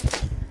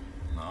stuff?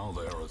 Now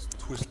they are as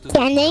twisted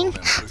Standing.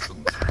 as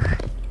ambitions.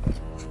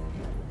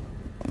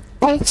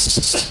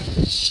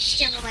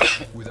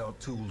 Without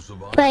tools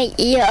of iron, But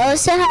you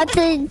also have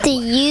to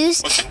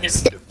use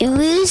What's in here?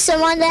 lose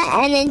some of the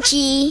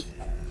energy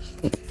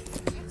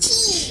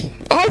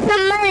and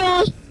some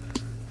money.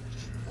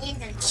 and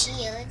the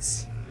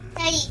shields.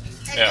 Daddy,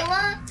 the Yeah.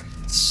 door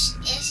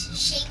is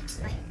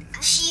shaped like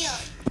a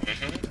shield.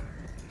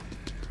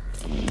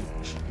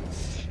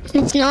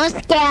 It's no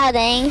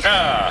scouting.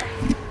 Ah,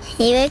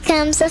 Here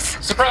comes a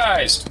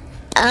surprised!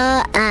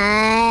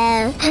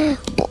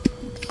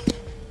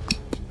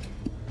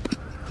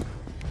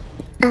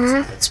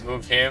 Let's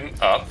move him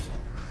up.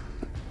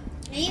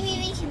 Maybe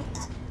we can.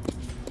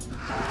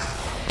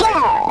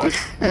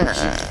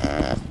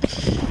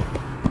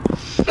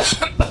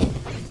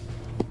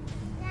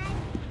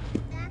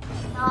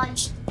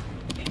 Dodge.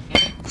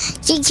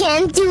 She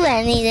can't do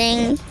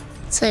anything,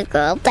 so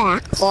go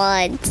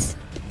backwards.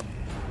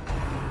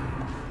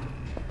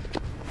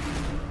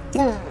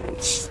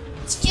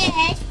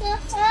 Stretch.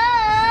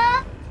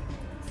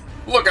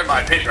 Look at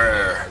my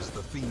paper! as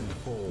the fiend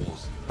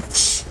falls, the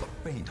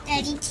faint hope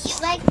Daddy, do you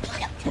like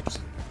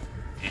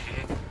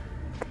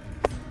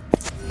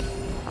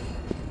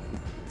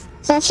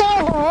That's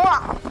what the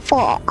wolf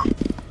for.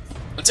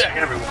 Attack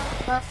everyone.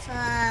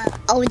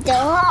 Oh, the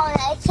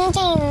I think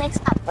they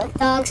mixed up with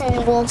dogs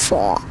and wolf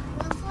for.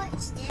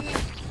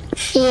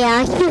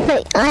 Yeah,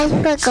 I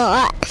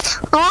forgot.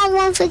 I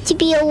want it to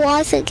be a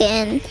wolf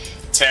again.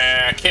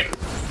 Attack him.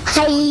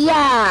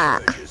 Hiya!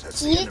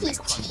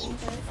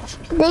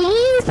 They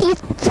use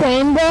this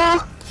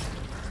chamber.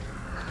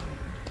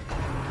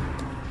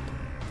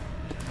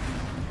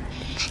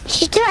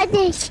 She tried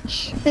to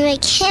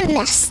make him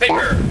messed up.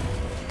 Paper.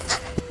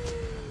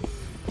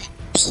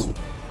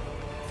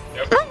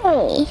 Yep.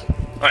 Hey!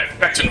 Alright,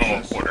 back to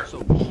normal order.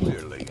 So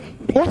clearly.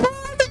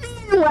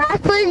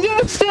 What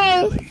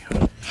position?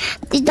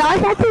 The dog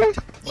have to.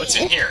 What's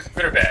in here?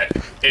 Good or bad?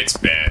 It's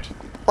bad.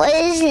 What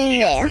is in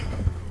there?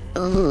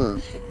 Uh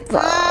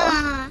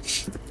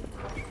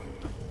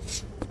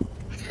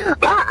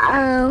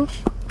oh.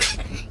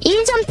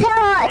 Use some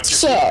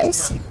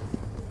torches.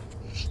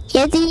 You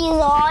have to use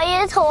all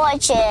your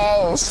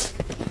torches.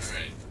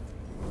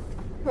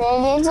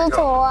 Then use a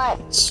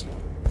torch.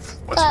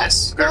 What's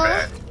this? Good or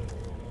bad?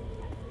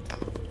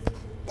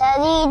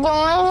 Daddy,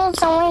 don't use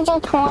so much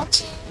of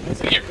torch.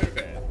 What's in here? Good or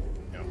bad?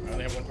 No, I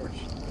only have one torch.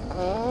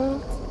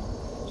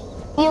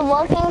 You're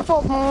looking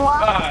for more?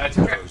 Ah, it's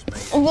okay. You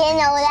didn't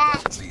know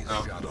that? These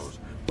shadows,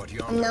 but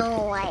yonder,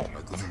 No way.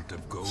 a glint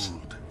of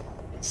gold.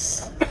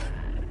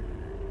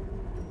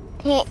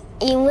 You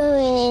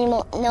really need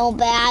no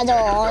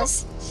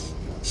battles.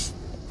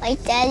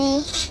 Like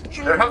Daddy.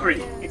 They're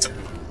hungry. Eat some.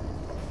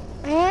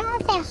 I'm not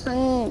that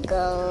hungry.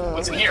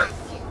 What's in here?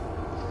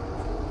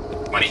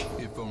 Money?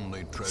 If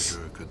only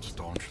treasure could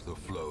staunch the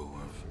flow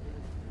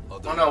of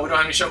other Oh no, we don't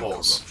have any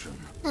shovels.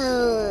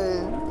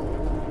 corruption.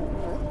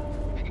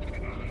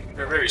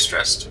 They're very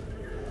stressed.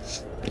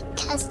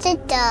 Because the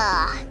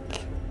dog.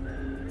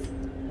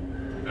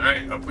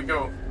 Alright, up we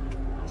go.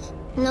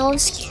 No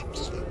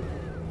skipping.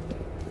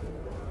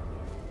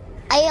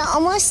 Are you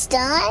almost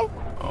done?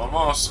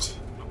 Almost.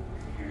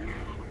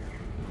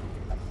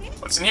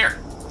 What's in here?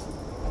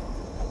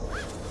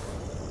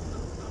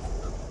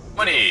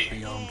 Money!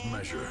 Beyond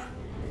measure.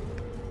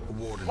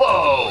 Awarded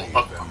Whoa! to the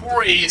A brave and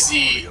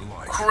crazy, the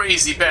alike.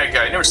 crazy bad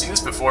guy. Never seen this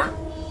before.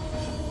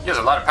 He has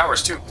a lot of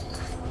powers too.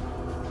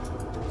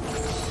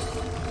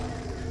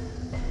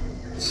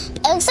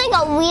 It looks like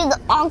a weird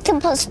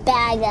octopus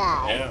bad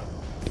guy. Yeah.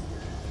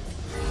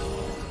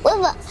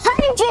 With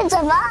hundreds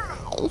of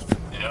eyes.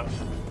 Yeah.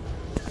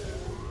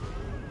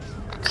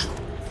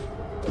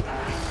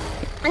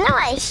 I know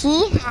what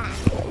he has.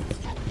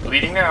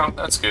 Bleeding now.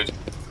 That's good.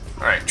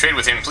 Alright, trade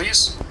with him,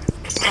 please.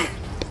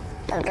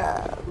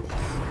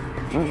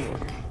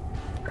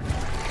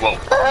 Whoa.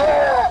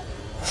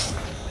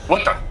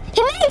 What the?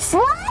 He made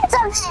flies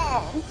of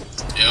him.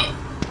 Yeah.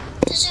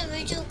 Those are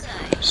original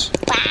guys.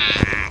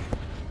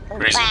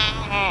 Crazy.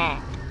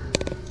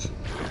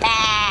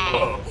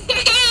 Whoa.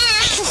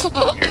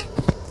 Here.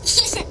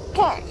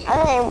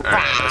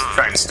 Alright, let's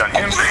try and stun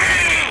him.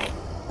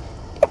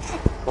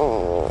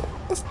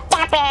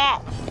 Stop it.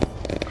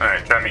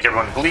 Alright, try to make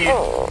everyone bleed.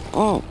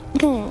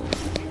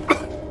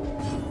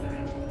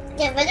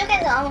 The original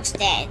guys are almost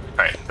dead.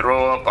 Alright,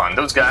 throw up on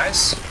those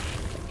guys.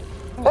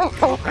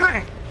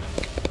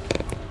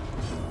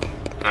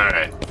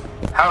 Alright.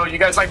 How you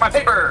guys like my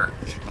paper?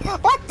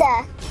 What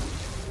the?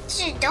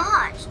 This is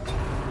dodged.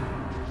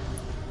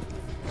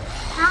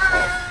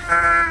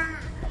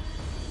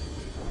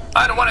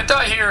 I don't want to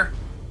die here.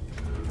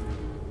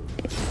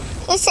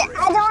 He said,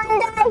 I don't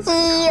want to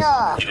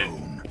die He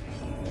didn't.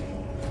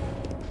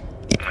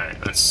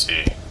 Alright, let's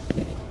see.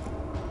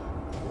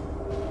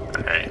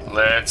 Alright,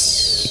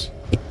 let's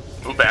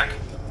move back.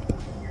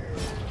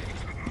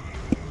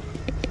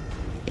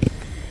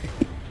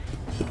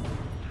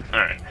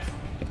 Alright.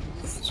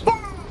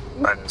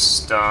 Try to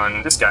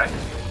stun this guy.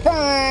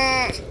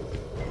 here.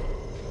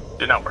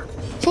 Did not work.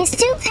 He's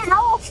too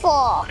powerful.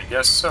 I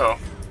guess so.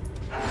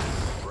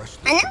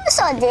 I never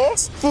saw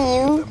this,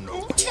 dude.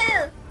 Me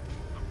too.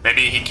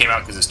 Maybe he came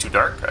out because it's too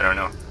dark. I don't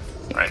know.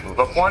 Alright, move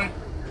up one.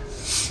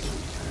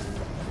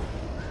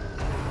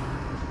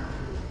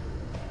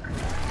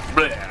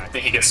 But I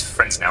think he gets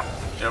friends now.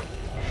 Yep.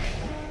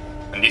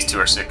 And these two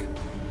are sick.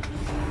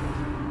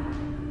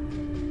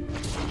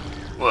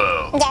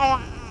 Whoa.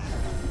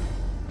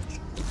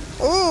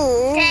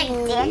 Ooh.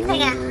 Dang, dance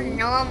like a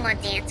normal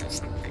dance or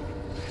something.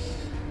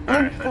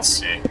 Alright, let's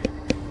see.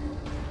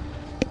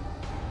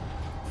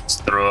 Let's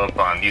throw up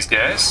on these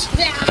guys. And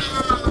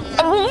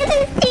we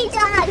can see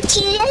the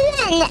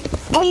kitten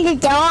and the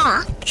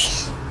dog.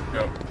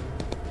 Go.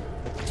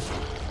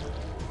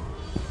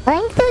 I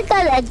think we're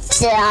gonna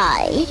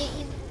die.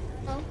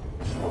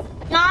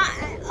 Not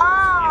at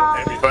all.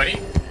 Everybody,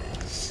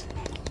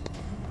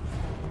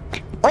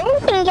 When you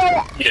can get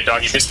eat a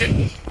doggy biscuit.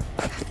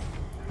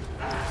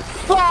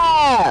 go. I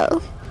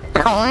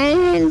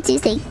want him to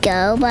say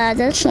go, but I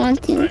just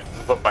want to. Alright,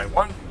 move up by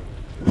one.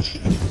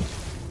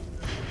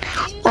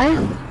 Do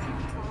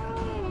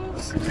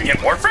we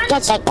get more friends?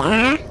 Get the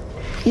guy.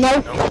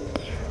 Nope. Nope.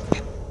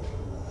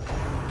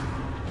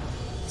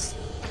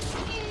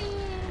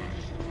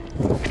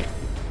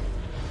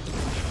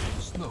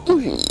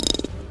 Gently.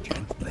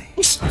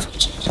 This is how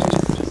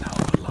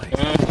the light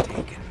is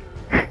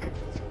taken.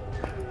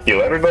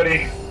 Heal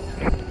everybody.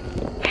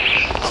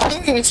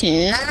 This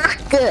is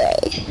not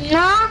good.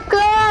 Not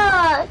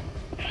good.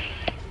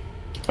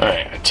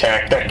 Alright,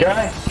 attack that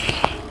guy.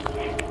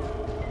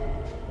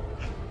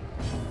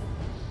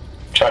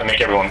 Try to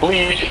make everyone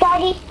bleed.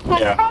 Daddy,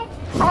 Yeah.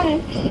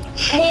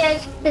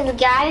 there's the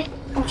guy.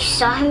 I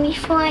saw him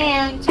before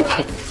and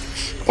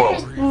Whoa.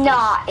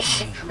 not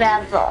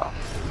clever.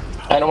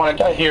 I don't want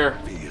to die here.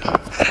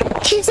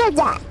 She said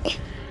that.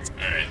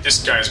 Alright,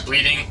 this guy's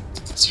bleeding.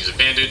 Let's use a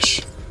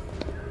bandage.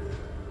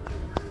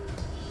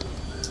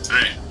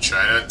 Alright,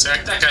 try to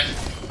attack that guy.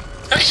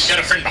 Hey, you got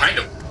a friend behind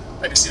him.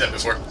 I didn't see that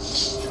before.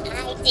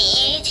 I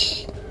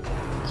did.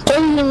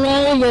 And you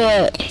made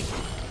it.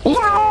 That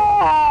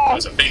Yeah.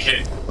 was a big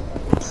hit.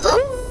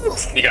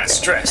 He got I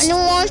stressed.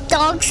 don't want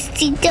dogs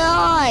to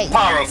die.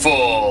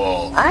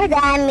 Powerful! What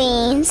that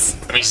means.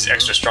 That means he's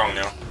extra strong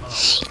now.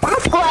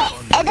 That's good.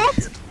 And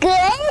that's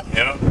good.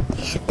 Yep,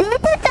 Did you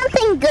do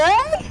something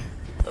good?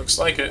 looks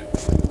like it.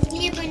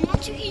 Yeah, but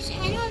not to his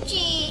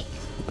energy.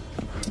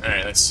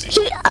 Alright, let's see.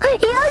 He got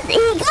it on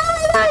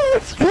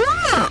his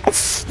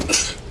grass.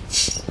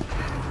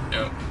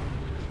 Yep.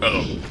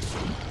 Uh-oh.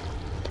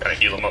 Gotta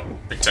heal him up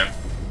big time.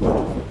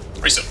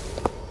 Race up.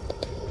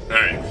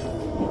 Alright.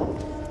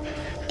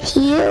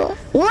 You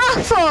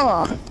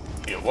waffle.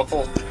 Heal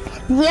Waffle.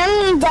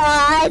 Yummy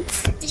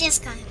dogs. I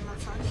just got him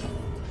off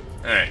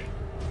on. Alright.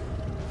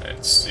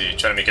 Let's see.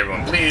 Try to make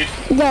everyone bleed.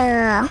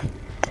 Yeah.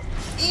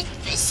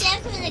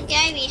 Except for the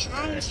guy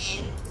behind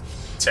him.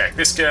 Attack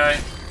this guy.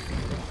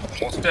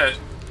 Almost dead.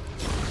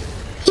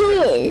 He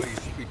is.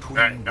 Between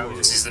Alright, now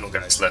there's these little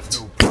guys left.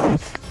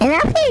 And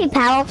that's pretty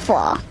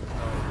powerful.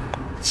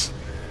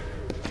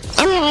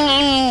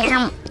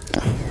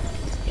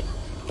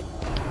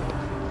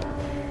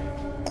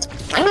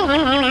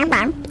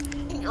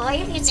 Or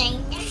you're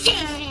using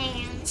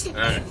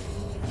Alright.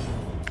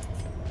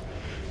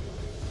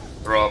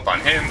 Throw up on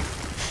him.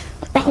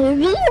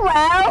 Baby,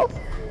 well.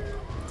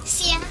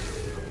 See ya.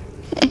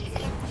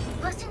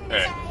 What's on the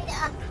Hey.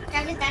 side?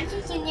 Dragon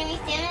Dungeons, you never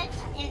stand it,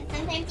 and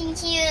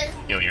sometimes you hear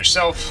Heal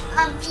yourself.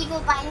 people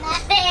buying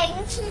that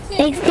thing.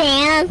 Big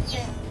fan.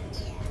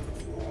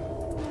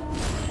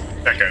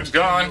 That guy's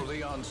gone.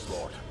 the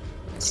onslaught.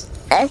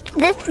 That's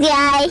this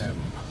guy.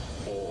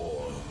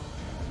 All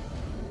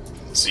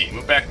Let's see.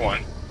 Move back one.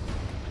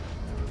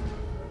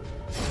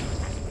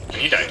 And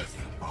he died.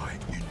 by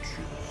inches.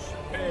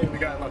 Hey, we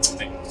got lots of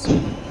things.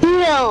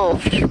 No.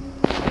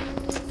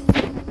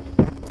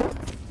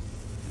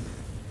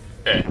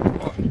 Okay,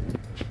 well,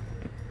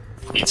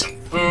 eat some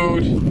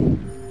food.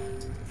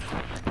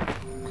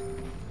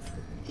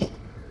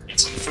 Eat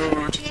some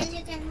food.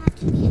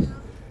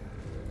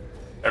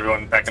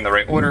 Everyone back in the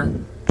right order.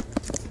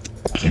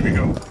 Here we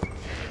go.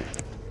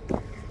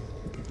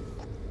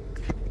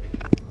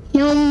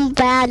 No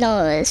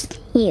battles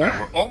here.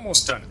 We're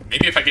almost done.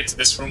 Maybe if I get to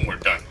this room, we're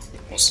done.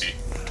 We'll see.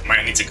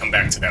 Might need to come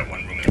back to that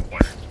one room in the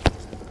corner.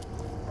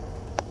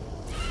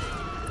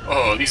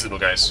 Oh, these little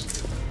guys.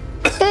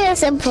 There's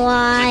It's a good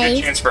supplies.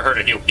 chance for her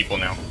to heal people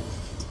now.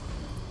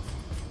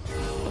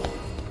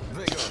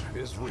 Vigor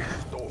is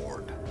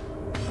restored.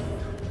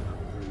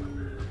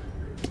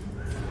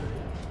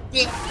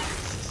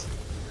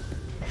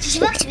 She's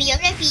supposed to be your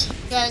feet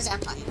goes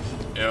up on.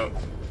 Yep.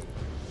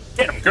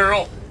 Get him,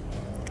 girl!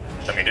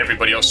 That made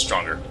everybody else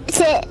stronger.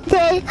 The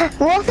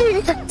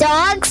wolfy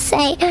dogs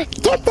say,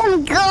 get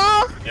them,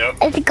 girl. Yep.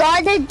 It's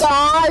got a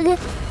dog.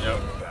 Yep.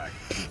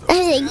 I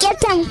say, get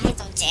them. I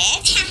don't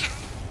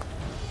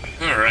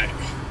dare. Alright.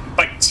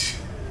 Bite.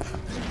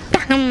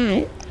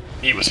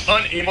 He was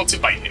unable to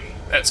bite him.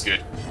 That's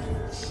good.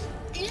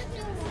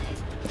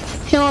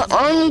 No,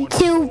 only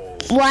two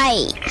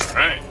white.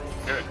 Alright.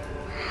 Good.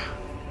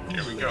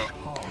 Here we go.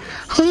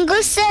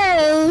 Hunger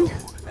soon.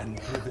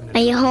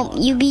 I hope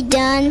you be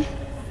done.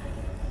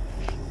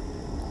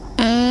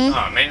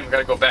 Ah, man, we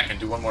gotta go back and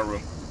do one more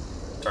room.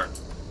 Turn.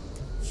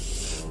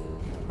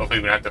 Hopefully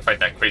we don't have to fight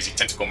that crazy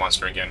tentacle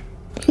monster again.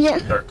 Yeah.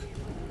 Dark.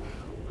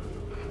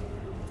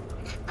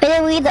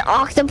 Are we the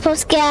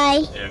octopus guy?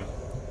 Yeah.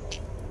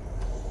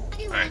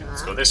 Alright,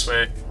 let's go this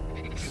way.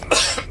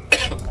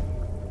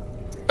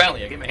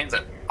 Finally, I get my hands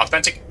on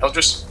authentic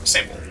Eldritch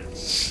sample.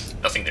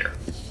 Nothing there.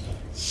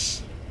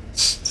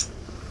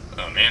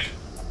 Oh man.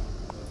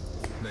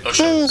 Oh,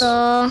 shit.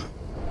 Hunger.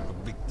 A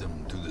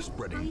victim to the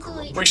spreading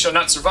corruption. We shall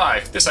not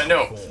survive. This I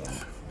know.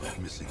 Of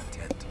missing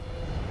tent.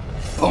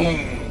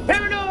 Boom.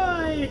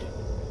 Paranoid!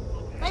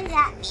 What does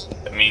that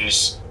mean? That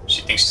means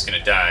she thinks she's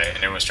gonna die and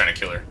everyone's trying to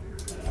kill her.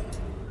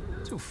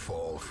 To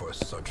fall for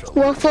such a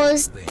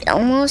Waffle's thing.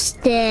 almost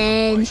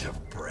dead. Bite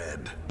of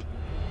bread.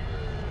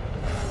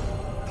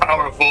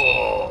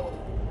 Powerful!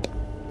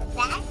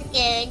 That's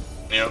good.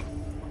 Yep.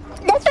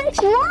 That's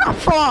like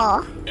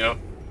waffle. Yep.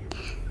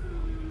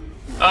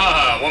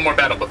 Ah, one more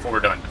battle before we're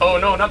done. Oh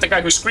no, not the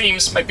guy who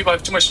screams. My people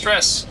have too much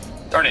stress.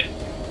 Darn it.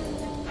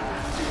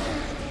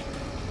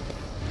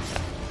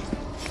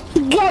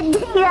 Good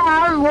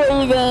job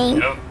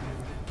waiting. Yep.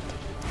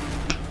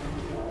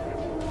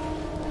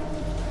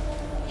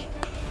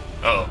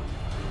 Uh oh.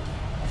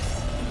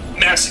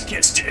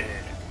 Masochisted.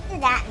 What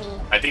does that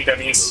mean? I think that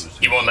means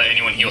he won't let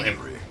anyone heal him.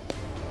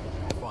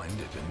 Find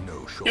it in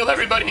no short Heal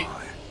everybody. supply.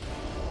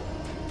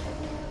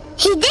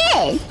 He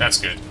did. That's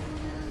good.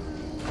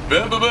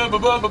 Ba ba ba ba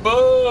ba ba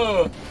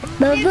ba. Boo,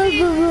 boo, boo,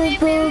 boo,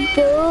 boo,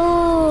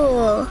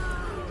 boo.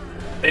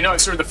 They know I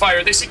stirred the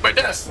fire. They seek my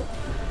death.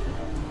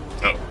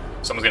 Oh,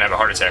 someone's gonna have a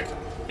heart attack.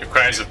 Your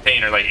cries of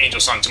pain are like angel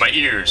song to my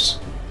ears.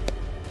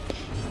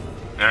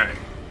 All right.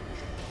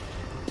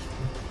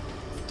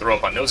 Throw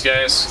up on those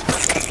guys.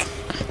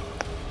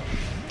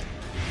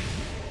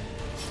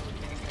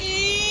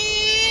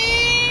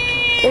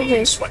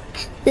 Swipe.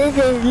 This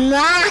is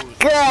not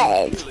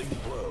good.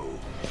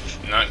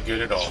 Not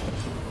good at all.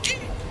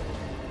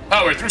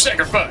 Power through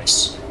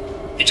sacrifice.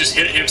 He just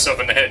hit himself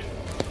in the head.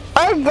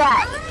 Oh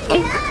God.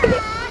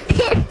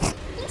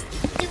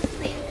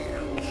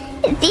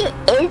 Is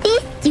he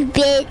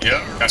stupid?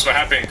 Yep, that's what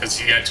happened because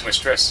he got too much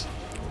stress.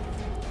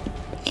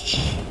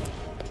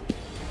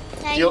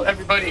 Heal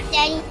everybody.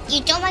 Daddy,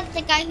 you don't like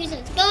the guy who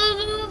says boo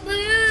boo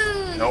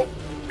boo. Nope,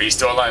 but he's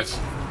still alive.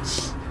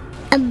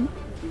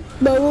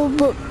 Boo,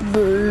 boo,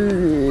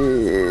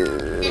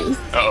 boo.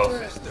 Uh-oh.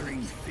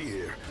 Festering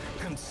fear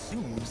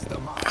consumes the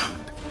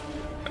mind.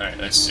 Alright,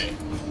 let's see.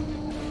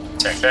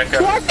 Attack that You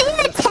guy. have been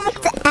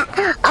attacked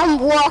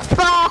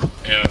Waffle.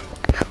 Yeah.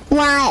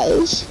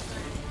 Why?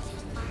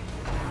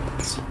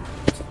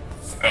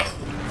 Oh.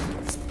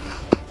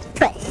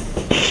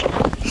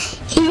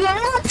 You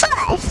don't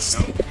first.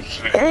 No.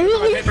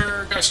 Alright.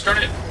 Paper, gosh darn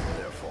it.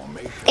 Their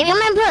formation You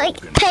remember like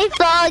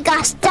paper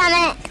got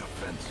stomach?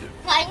 offensive.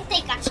 Well, I didn't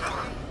think I should.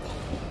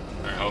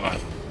 Alright, hold on.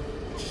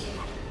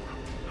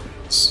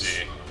 Let's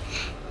see.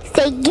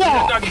 Say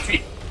get. Doggy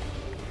feet.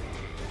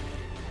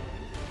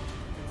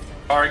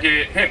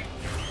 Target him.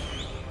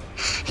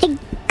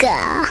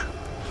 Go.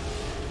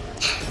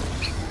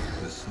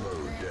 The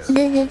slow death.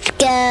 This is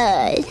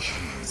good.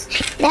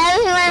 Now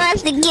everyone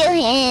wants to kill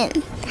him.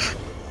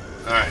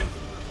 Alright.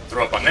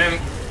 Throw up on them.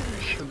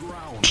 The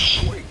ground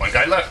quakes. One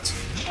guy left.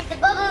 The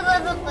boo boo boo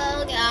boo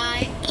boo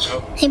guy.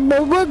 Oh. Hey,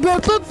 boo, boo, boo,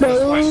 boo,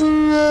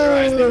 Their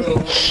eyes, they boo. go over my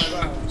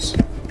mouth.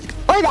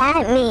 What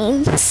that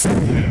means?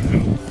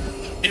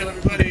 Heal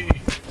everybody.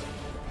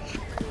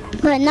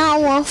 But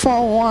not one for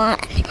one.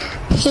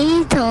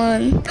 He's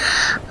done.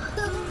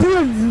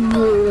 Boo,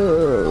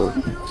 boo.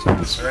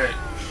 That's right.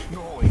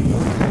 Gnawing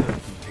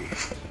uncertainty.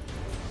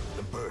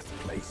 The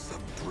birthplace of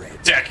dread.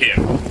 Attack him.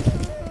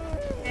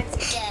 That's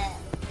good.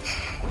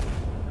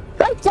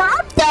 Good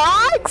job,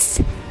 dogs.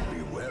 Be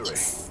wary.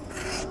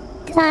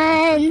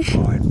 Done.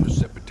 Pride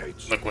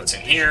precipitates Look what's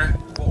in here.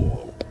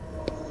 fall.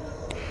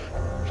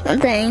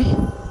 Nothing.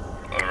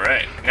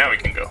 Alright, now we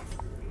can go.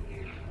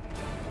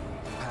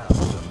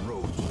 Paths and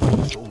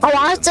roads A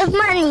lot of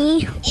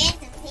money. And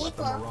the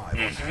people. arrive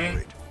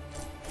unhurried.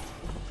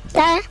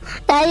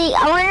 Daddy,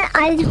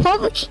 I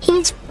hope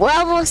he's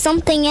well with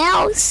something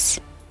else.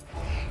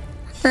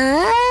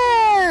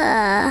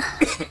 Ah.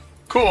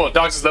 Cool,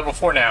 Dogs is level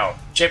 4 now.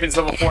 Champion's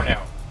level 4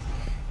 now.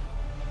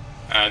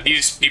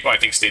 These people I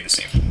think stayed the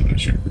same. I'm not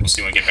sure. We'll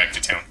see when we get back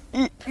to town.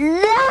 No,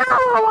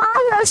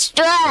 I was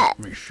stressed. Let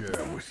me share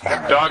with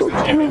Dogs and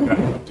champion back.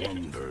 you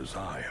wonders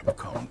I have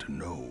come to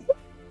know.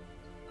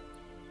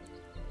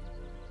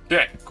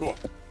 Yeah, cool.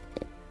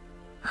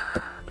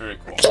 Very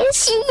cool. Can you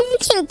see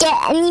if you can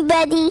get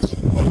anybody?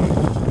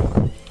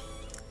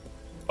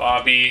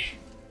 Bobby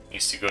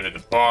needs to go to the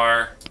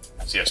bar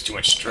because he has too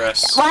much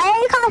stress. Why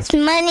do it cost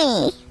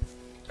money?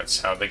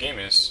 That's how the game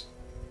is.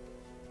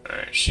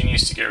 Alright, she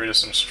needs to get rid of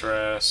some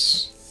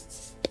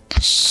stress.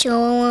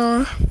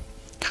 Sure.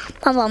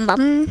 Bum, bum,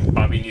 bum.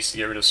 Bobby needs to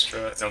get rid of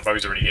stress. No,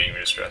 Bobby's already getting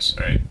rid of stress.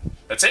 Alright,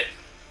 that's it.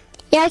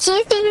 Yeah, can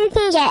you see if you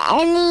can get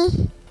any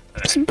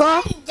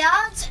people?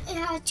 Dogs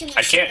have too much.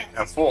 I can't.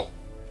 I'm full.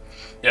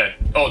 Yeah.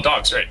 Oh,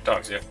 dogs. Right.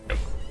 Dogs. Yeah. Yep.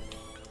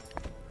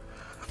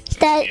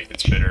 That, See if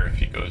it's better if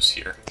he goes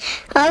here.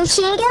 can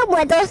you get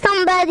rid of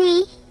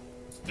somebody?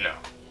 No.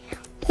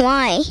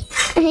 Why?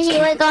 Because you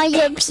like all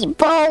your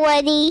people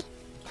already.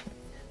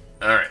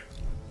 Alright.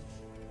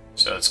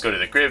 So let's go to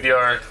the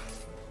graveyard.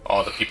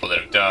 All the people that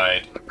have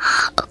died.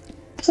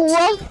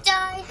 Wolf,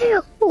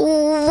 Died.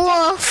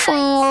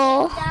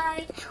 waffle,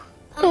 Died.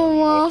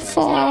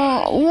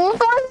 waffle. Wolf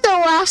was the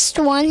last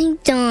one who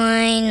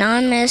died.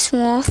 I miss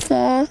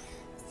Waffle.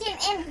 Sim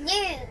and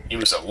Blue. He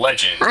was a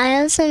legend.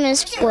 I also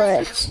miss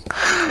Wood.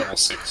 Level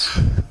 6.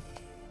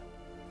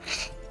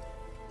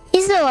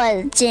 He's a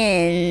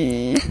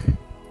legend.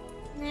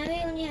 Now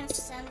we only have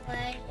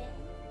somebody.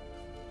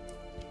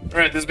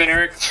 Alright, this has been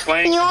Eric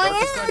playing. You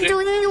Darkest only have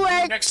Dungeon.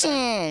 3 Next time.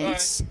 Bye.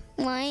 legends.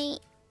 Right?